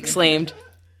 Sonic exclaimed.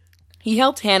 He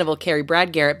helped Hannibal carry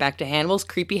Brad Garrett back to Hannibal's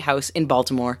creepy house in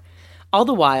Baltimore. All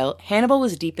the while, Hannibal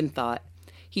was deep in thought.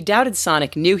 He doubted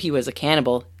Sonic knew he was a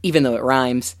cannibal, even though it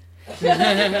rhymes.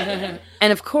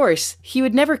 And of course, he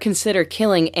would never consider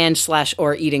killing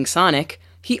and/or eating Sonic.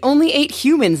 He only ate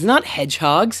humans, not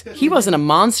hedgehogs. He wasn't a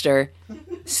monster.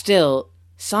 Still,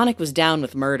 Sonic was down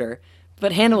with murder,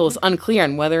 but Hannibal was unclear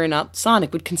on whether or not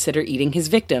Sonic would consider eating his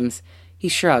victims. He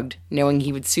shrugged, knowing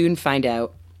he would soon find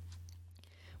out.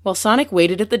 While Sonic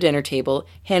waited at the dinner table,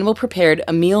 Hannibal prepared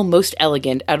a meal most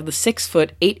elegant out of the 6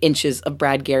 foot 8 inches of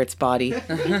Brad Garrett's body.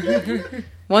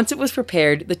 Once it was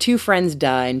prepared, the two friends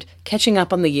dined, catching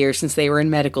up on the years since they were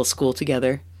in medical school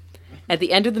together. At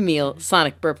the end of the meal,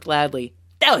 Sonic burped loudly.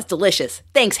 "That was delicious.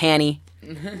 Thanks, Hanny."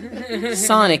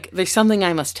 "Sonic, there's something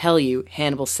I must tell you,"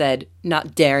 Hannibal said,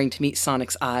 not daring to meet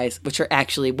Sonic's eyes, which are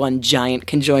actually one giant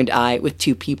conjoined eye with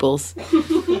 2 pupils.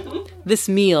 "This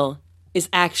meal is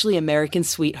actually American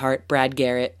sweetheart Brad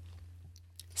Garrett."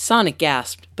 Sonic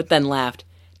gasped, but then laughed.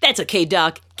 "That's okay,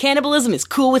 Doc. Cannibalism is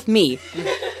cool with me.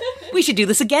 We should do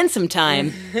this again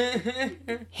sometime."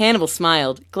 Hannibal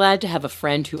smiled, glad to have a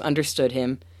friend who understood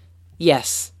him.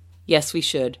 Yes, we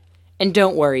should. And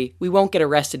don't worry, we won't get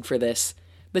arrested for this."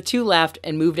 The two laughed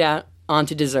and moved out on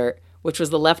to dessert, which was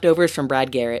the leftovers from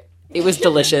Brad Garrett. It was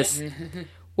delicious.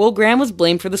 Will Graham was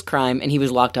blamed for this crime, and he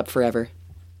was locked up forever.